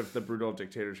part of the brutal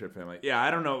dictatorship family. Yeah,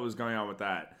 I don't know what was going on with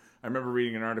that. I remember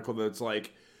reading an article that's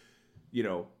like, you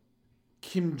know,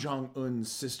 Kim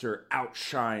Jong-un's sister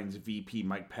outshines VP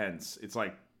Mike Pence. It's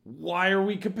like, why are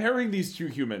we comparing these two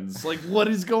humans? Like, what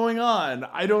is going on?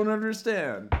 I don't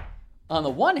understand. On the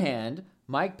one hand,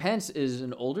 Mike Pence is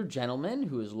an older gentleman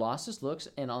who has lost his looks,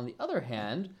 and on the other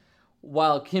hand,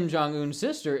 while Kim Jong-un's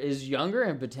sister is younger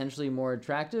and potentially more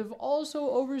attractive, also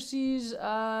oversees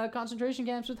concentration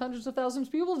camps with hundreds of thousands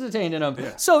of people detained in them.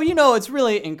 Yeah. So, you know, it's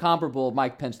really incomparable.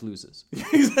 Mike Pence loses.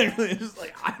 Exactly. It's just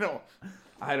like,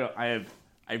 I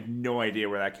have no idea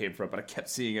where that came from, but I kept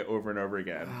seeing it over and over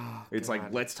again. Oh, it's God.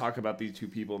 Like, let's talk about these two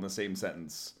people in the same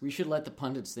sentence. We should let the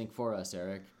pundits think for us,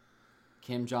 Eric.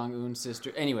 Kim Jong-un's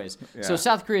sister. Anyways, So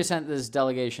South Korea sent this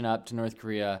delegation up to North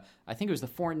Korea. I think it was the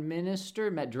foreign minister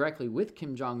met directly with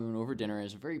Kim Jong-un over dinner. It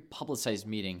was a very publicized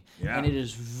meeting. Yeah. And it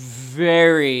is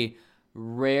very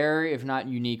rare, if not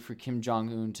unique, for Kim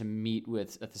Jong-un to meet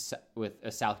with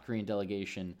a South Korean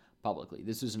delegation publicly.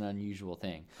 This is an unusual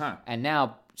thing. Huh. And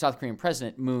now South Korean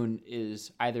President Moon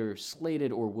is either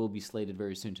slated or will be slated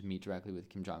very soon to meet directly with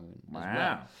Kim Jong-un as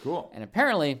well. Cool. And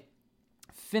apparently,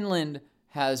 Finland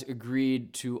has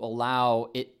agreed to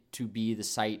allow it to be the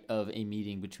site of a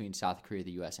meeting between South Korea,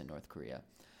 the U.S., and North Korea.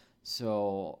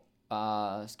 So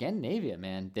Scandinavia,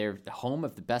 man, they're the home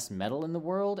of the best metal in the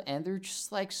world, and they're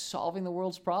just like solving the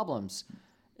world's problems.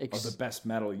 The best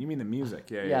metal. You mean the music?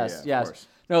 Yeah, yes. Of course.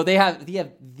 No, they have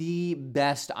the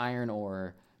best iron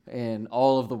ore in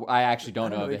all of the. I actually don't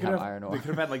know if they have iron ore. They could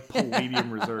have had like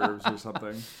palladium reserves or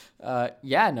something.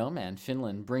 Man,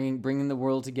 Finland bringing the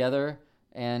world together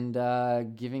and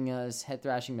giving us head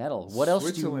thrashing metal. What else do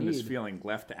you need? Switzerland is feeling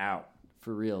left out.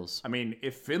 For reals. I mean,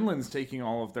 if Finland's taking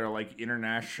all of their like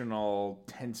international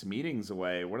tense meetings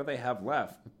away, what do they have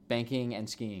left? Banking and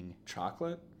skiing.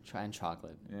 Chocolate? And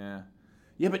chocolate. Yeah.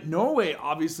 Yeah, but Norway,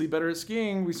 obviously better at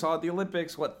skiing. We saw at the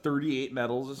Olympics, 38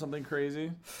 medals or something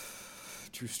crazy?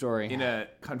 True story. In a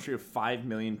country of 5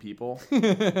 million people.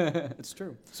 It's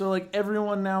true. So, like,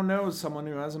 everyone now knows someone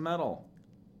who has a medal.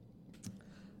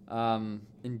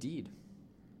 Indeed.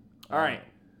 All right.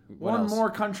 One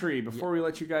more country before we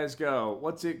let you guys go.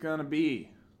 What's it going to be?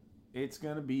 It's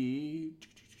going to be...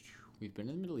 We've been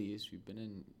in the Middle East. We've been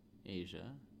in Asia.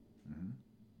 Mm-hmm.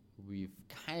 We've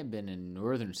kind of been in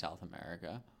Northern South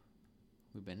America.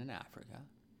 We've been in Africa.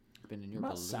 We've been in Europe.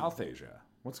 What about South Asia?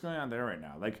 What's going on there right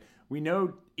now? Like, we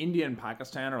know India and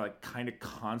Pakistan are like kind of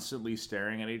constantly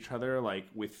staring at each other, like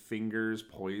with fingers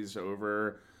poised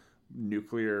over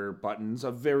nuclear buttons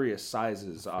of various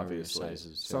sizes, obviously. Various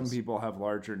sizes, Some people have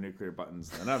larger nuclear buttons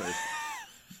than others.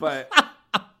 but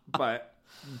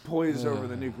poised over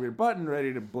the nuclear button,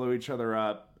 ready to blow each other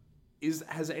up.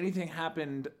 Has anything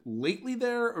happened lately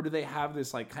there, or do they have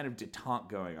this like kind of detente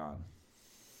going on?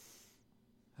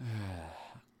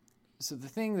 So the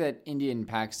thing that India and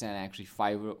Pakistan actually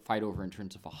fight over in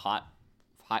terms of a hot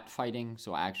fighting,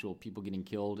 so actual people getting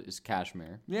killed, is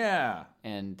Kashmir. Yeah.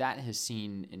 And that has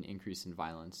seen an increase in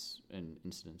violence and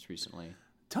incidents recently.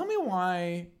 Tell me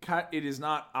why it is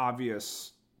not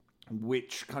obvious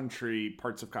which country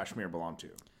parts of Kashmir belong to.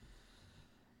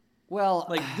 Well,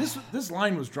 like this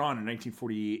line was drawn in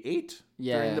 1948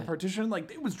 during the partition.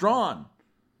 Like, it was drawn.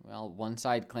 Well, one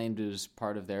side claimed it was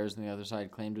part of theirs, and the other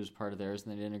side claimed it was part of theirs,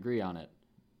 and they didn't agree on it.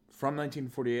 From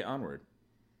 1948 onward.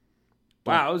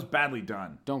 Wow, it was badly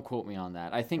done. Don't quote me on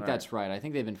that. I think that's right. I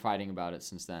think they've been fighting about it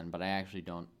since then, but I actually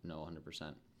don't know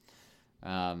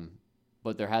 100%.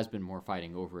 But there has been more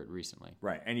fighting over it recently.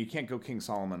 Right, and you can't go King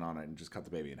Solomon on it and just cut the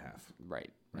baby in half.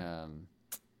 Right.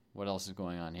 What else is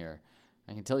going on here?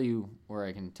 I can tell you, or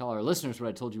I can tell our listeners what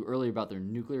I told you earlier about their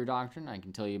nuclear doctrine. I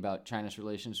can tell you about China's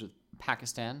relations with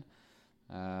Pakistan.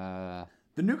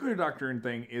 The nuclear doctrine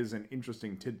thing is an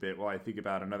interesting tidbit while I think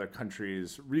about another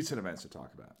country's recent events to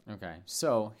talk about. Okay,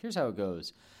 so here's how it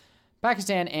goes.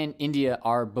 Pakistan and India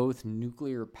are both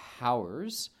nuclear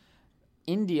powers.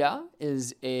 India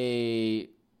is a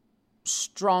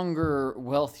stronger,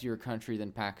 wealthier country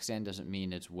than Pakistan. Doesn't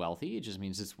mean it's wealthy. It just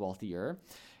means it's wealthier.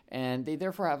 And they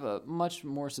therefore have a much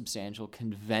more substantial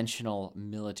conventional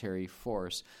military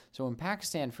force. So when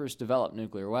Pakistan first developed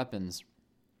nuclear weapons,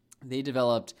 they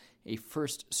developed a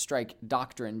first strike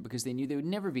doctrine because they knew they would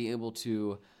never be able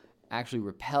to actually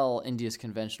repel India's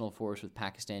conventional force with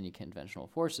Pakistani conventional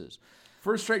forces.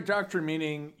 First strike doctrine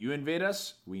meaning you invade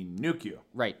us, we nuke you.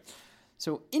 Right.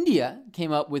 So India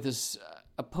came up with this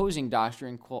opposing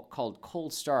doctrine called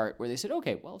Cold Start, where they said,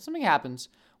 okay, well, if something happens,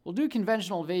 we'll do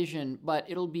conventional invasion, but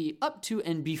it'll be up to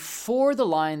and before the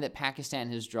line that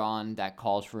Pakistan has drawn that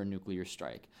calls for a nuclear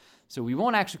strike. So we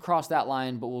won't actually cross that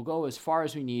line, but we'll go as far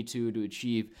as we need to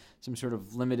achieve some sort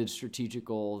of limited strategic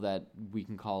goal that we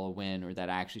can call a win or that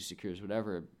actually secures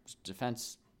whatever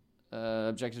defense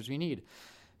objectives we need.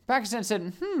 Pakistan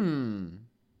said,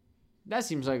 that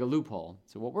seems like a loophole.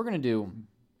 So what we're going to do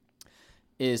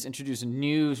is introduce a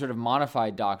new sort of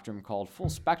modified doctrine called full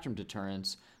spectrum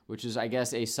deterrence, which is, I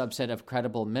guess, a subset of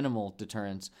credible minimal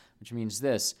deterrence, which means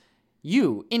this.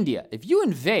 You, India, if you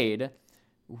invade,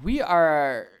 we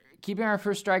are keeping our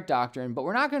first strike doctrine, but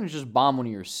we're not going to just bomb one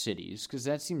of your cities, because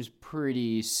that seems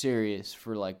pretty serious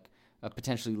for, like, a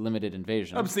potentially limited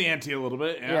invasion. Ups the ante a little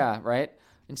bit, Yeah, right?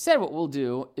 Instead, what we'll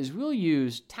do is we'll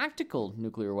use tactical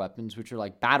nuclear weapons, which are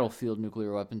like battlefield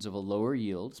nuclear weapons of a lower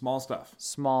yield. Small stuff.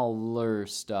 Smaller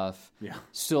stuff. Yeah.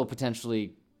 Still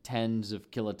potentially tens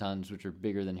of kilotons, which are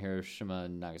bigger than Hiroshima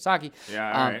and Nagasaki.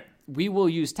 Yeah, all right. We will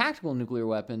use tactical nuclear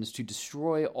weapons to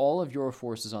destroy all of your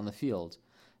forces on the field.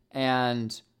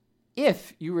 And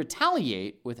if you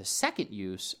retaliate with a second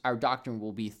use, our doctrine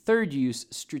will be third use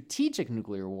strategic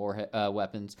nuclear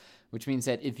weapons, which means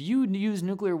that if you use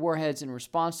nuclear warheads in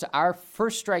response to our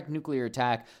first strike nuclear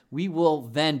attack, we will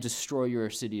then destroy your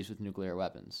cities with nuclear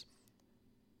weapons.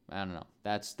 I don't know.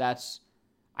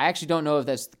 I actually don't know if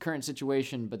that's the current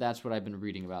situation, but that's what I've been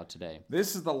reading about today.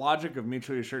 This is the logic of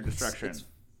mutually assured destruction. It's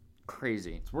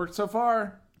crazy. It's worked so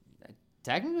far.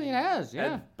 Technically it has,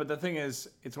 yeah. But the thing is,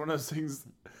 it's one of those things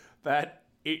that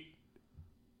it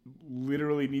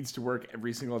literally needs to work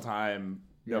every single time,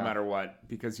 no matter what,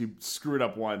 because you screw it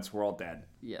up once, we're all dead.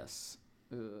 Yes.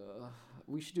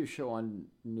 We should do a show on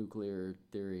nuclear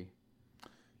theory.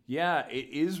 Yeah, it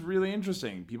is really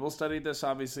interesting. People studied this,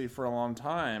 obviously, for a long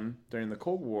time during the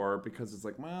Cold War, because it's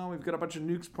like, well, we've got a bunch of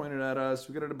nukes pointed at us,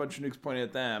 we've got a bunch of nukes pointed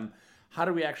at them. How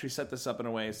do we actually set this up in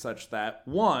a way such that,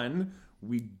 one,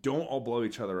 we don't all blow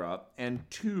each other up, and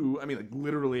two, I mean, like,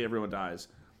 literally everyone dies.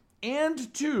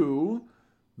 And two,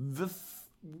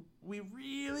 we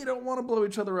really don't want to blow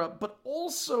each other up, but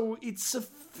also it's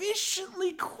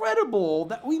sufficiently credible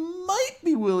that we might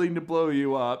be willing to blow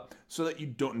you up so that you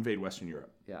don't invade Western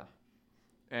Europe. Yeah.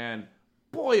 And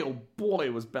boy, oh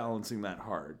boy, was balancing that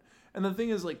hard. And the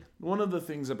thing is, like, one of the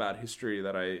things about history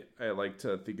that I like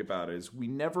to think about is we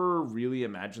never really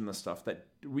imagine the stuff that...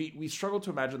 We struggle to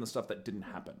imagine the stuff that didn't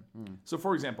happen. So,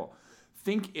 for example,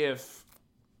 think if...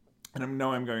 And I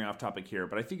know I'm going off topic here,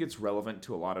 but I think it's relevant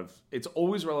to it's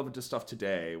always relevant to stuff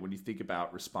today when you think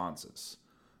about responses,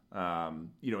 and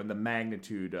the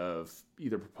magnitude of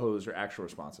either proposed or actual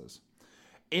responses.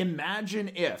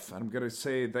 Imagine if, I'm going to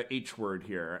say the H word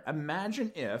here,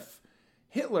 imagine if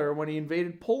Hitler, when he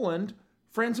invaded Poland,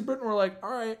 France and Britain were like,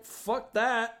 all right, fuck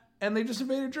that, and they just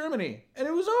invaded Germany, and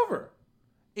it was over.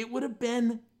 It would have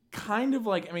been kind of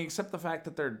like, except the fact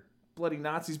that they're bloody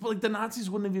Nazis, but like the Nazis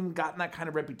wouldn't have even gotten that kind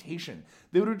of reputation.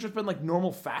 They would have just been like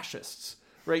normal fascists,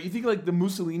 right? You think like the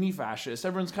Mussolini fascists,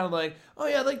 everyone's kind of like, oh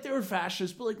yeah, like they were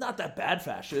fascists, but like not that bad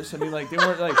fascists. Like they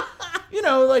weren't like,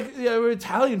 they were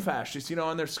Italian fascists,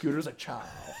 on their scooters, like ciao,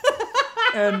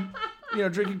 and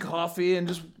drinking coffee and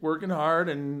just working hard,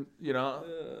 and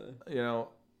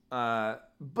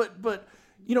but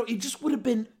it just would have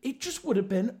been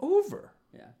over.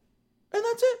 Yeah, and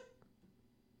that's it.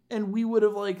 And we would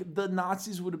have, the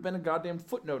Nazis would have been a goddamn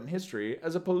footnote in history,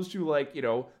 as opposed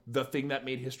to, the thing that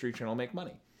made History Channel make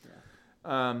money.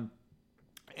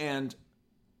 And,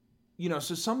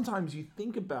 so sometimes you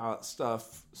think about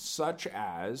stuff such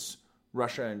as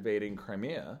Russia invading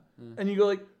Crimea, and you go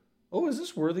like, oh, is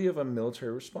this worthy of a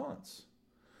military response?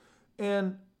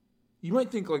 And you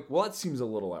might think like, well, that seems a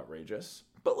little outrageous,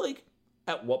 but like,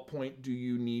 at what point do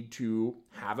you need to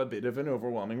have a bit of an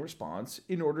overwhelming response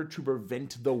in order to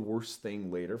prevent the worst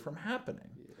thing later from happening,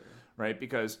 right?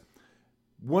 Because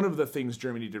one of the things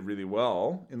Germany did really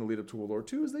well in the lead up to World War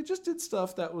II is they just did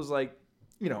stuff that was like,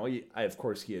 he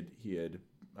had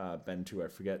been to, I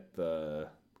forget the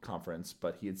conference,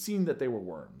 but he had seen that they were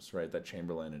worms, right? That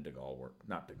Chamberlain and de Gaulle were,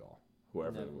 not de Gaulle,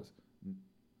 whoever it was.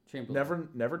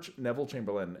 Neville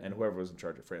Chamberlain and whoever was in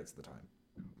charge of France at the time.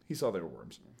 He saw they were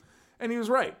worms. And he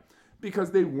was right, because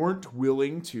they weren't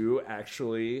willing to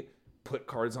actually put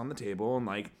cards on the table and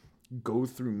like go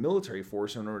through military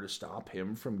force in order to stop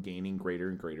him from gaining greater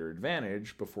and greater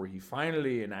advantage before he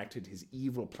finally enacted his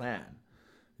evil plan.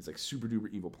 His like super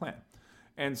duper evil plan.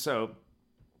 And so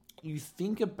you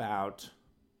think about,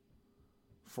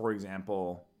 for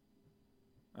example,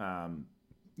 the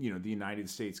United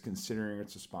States considering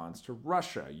its response to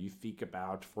Russia. You think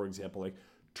about, for example, like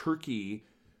Turkey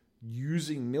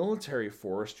using military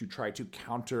force to try to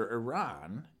counter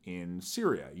Iran in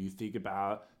Syria. You think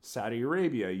about Saudi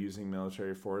Arabia using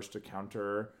military force to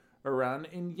counter Iran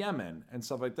in Yemen and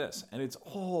stuff like this. And it's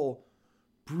all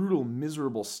brutal,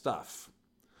 miserable stuff.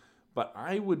 But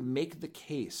I would make the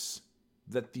case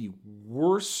that the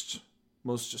worst,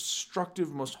 most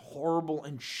destructive, most horrible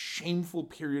and shameful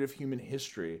period of human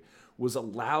history was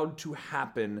allowed to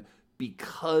happen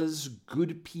because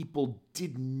good people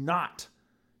did not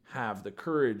have the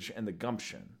courage and the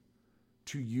gumption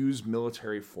to use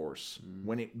military force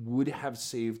when it would have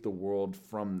saved the world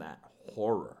from that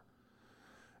horror.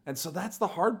 And so that's the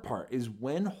hard part, is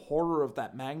when horror of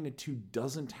that magnitude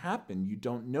doesn't happen, you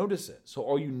don't notice it. So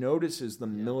all you notice is the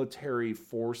military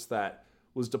force that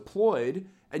was deployed,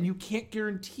 and you can't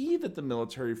guarantee that the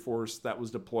military force that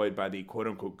was deployed by the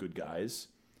quote-unquote good guys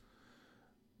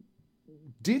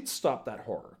did stop that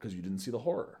horror, because you didn't see the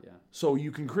horror. Yeah. So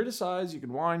you can criticize, you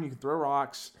can whine, you can throw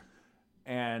rocks,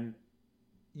 and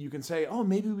you can say, oh,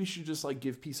 maybe we should just like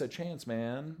give peace a chance,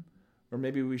 man. Or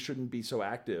maybe we shouldn't be so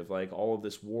active, like all of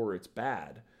this war, it's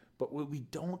bad. But what we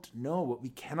don't know, what we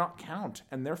cannot count,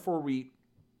 and therefore we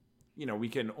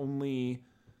can only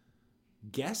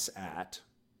guess at,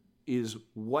 is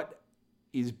what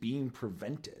is being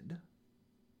prevented,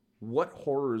 what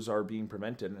horrors are being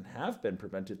prevented and have been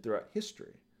prevented throughout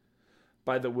history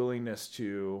by the willingness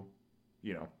to,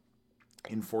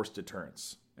 enforce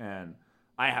deterrence. And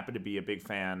I happen to be a big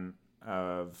fan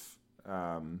of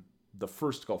the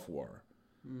first Gulf War,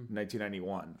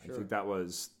 1991. Sure. I think that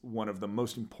was one of the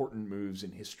most important moves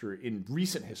in history, in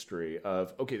recent history,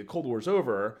 of, okay, the Cold War's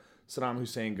over. Saddam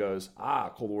Hussein goes,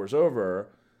 Cold War's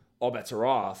over. All bets are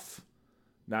off.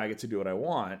 Now I get to do what I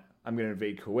want. I'm going to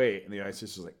invade Kuwait. And the United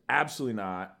States was like, absolutely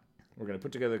not. We're going to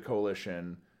put together a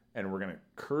coalition and we're going to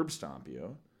curb stomp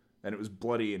you. And it was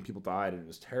bloody and people died and it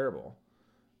was terrible.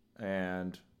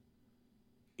 And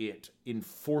it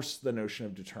enforced the notion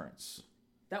of deterrence.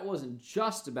 That wasn't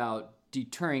just about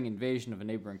deterring invasion of a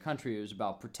neighboring country. It was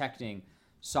about protecting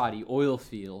Saudi oil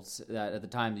fields that at the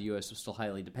time the U.S. was still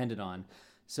highly dependent on.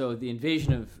 So the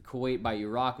invasion of Kuwait by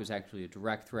Iraq was actually a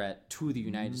direct threat to the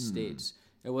United States.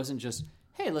 It wasn't just,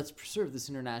 hey, let's preserve this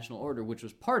international order, which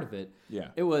was part of it. Yeah.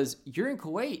 It was, you're in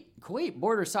Kuwait. Kuwait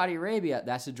borders Saudi Arabia.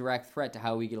 That's a direct threat to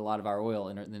how we get a lot of our oil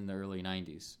in the early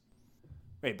 90s.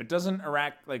 Wait, but doesn't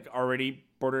Iraq already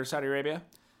border Saudi Arabia?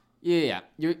 Yeah.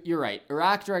 You're right.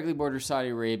 Iraq directly borders Saudi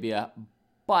Arabia,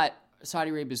 but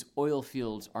Saudi Arabia's oil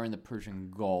fields are in the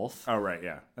Persian Gulf. Oh, right,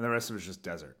 yeah. And the rest of it's just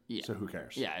desert. Yeah. So who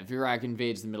cares? Yeah, if Iraq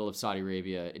invades the middle of Saudi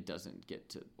Arabia, it doesn't get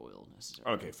to oil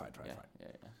necessarily. Okay, fine. Yeah.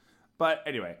 But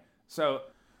anyway, so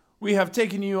we have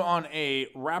taken you on a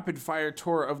rapid-fire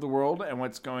tour of the world and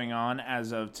what's going on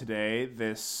as of today,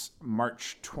 this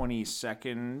March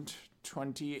 22nd,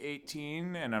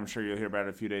 2018, and I'm sure you'll hear about it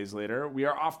a few days later. We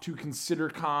are off to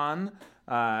ConsiderCon.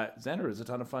 Xander, it's a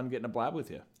ton of fun getting a blab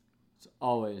with you. It's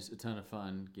always a ton of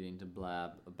fun getting to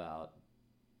blab about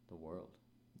the world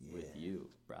with you,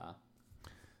 brah.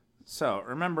 So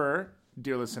remember,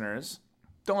 dear listeners,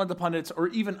 don't let the pundits or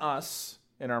even us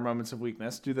in our moments of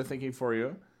weakness do the thinking for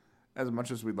you as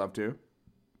much as we'd love to.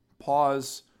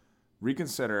 Pause,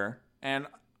 reconsider, and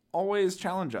always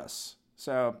challenge us.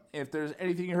 So if there's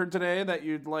anything you heard today that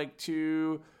you'd like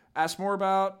to ask more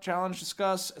about, challenge,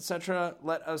 discuss, etc.,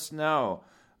 let us know.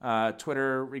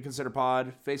 Twitter,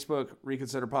 ReconsiderPod. Facebook,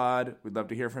 ReconsiderPod. We'd love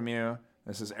to hear from you.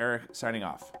 This is Eric signing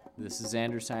off. This is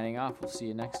Xander signing off. We'll see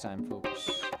you next time, folks.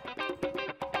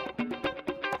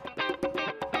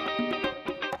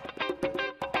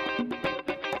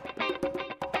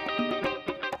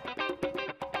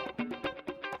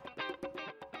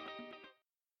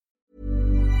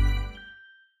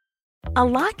 A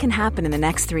lot can happen in the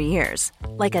next 3 years.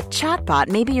 Like a chatbot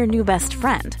may be your new best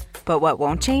friend. But what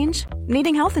won't change?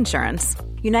 Needing health insurance.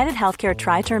 United Healthcare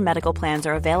Tri-Term Medical Plans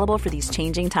are available for these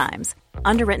changing times.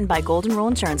 Underwritten by Golden Rule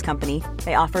Insurance Company,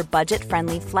 they offer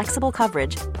budget-friendly, flexible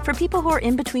coverage for people who are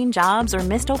in between jobs or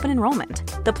missed open enrollment.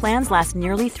 The plans last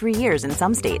nearly 3 years in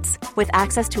some states, with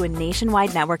access to a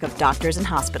nationwide network of doctors and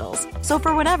hospitals. So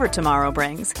for whatever tomorrow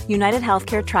brings, United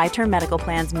Healthcare Tri-Term Medical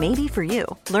Plans may be for you.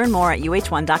 Learn more at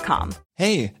uh1.com.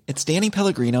 Hey, it's Danny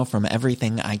Pellegrino from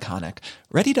Everything Iconic.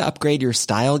 Ready to upgrade your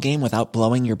style game without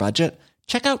blowing your budget?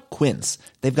 Check out Quince.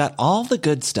 They've got all the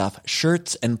good stuff,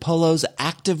 shirts and polos,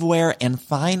 activewear, and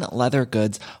fine leather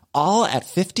goods, all at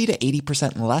 50 to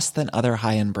 80% less than other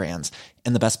high-end brands.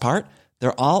 And the best part?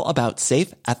 They're all about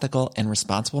safe, ethical, and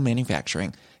responsible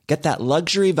manufacturing. Get that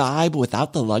luxury vibe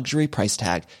without the luxury price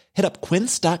tag. Hit up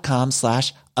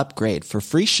quince.com/upgrade for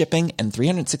free shipping and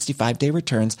 365-day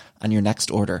returns on your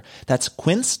next order. That's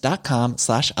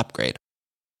quince.com/upgrade.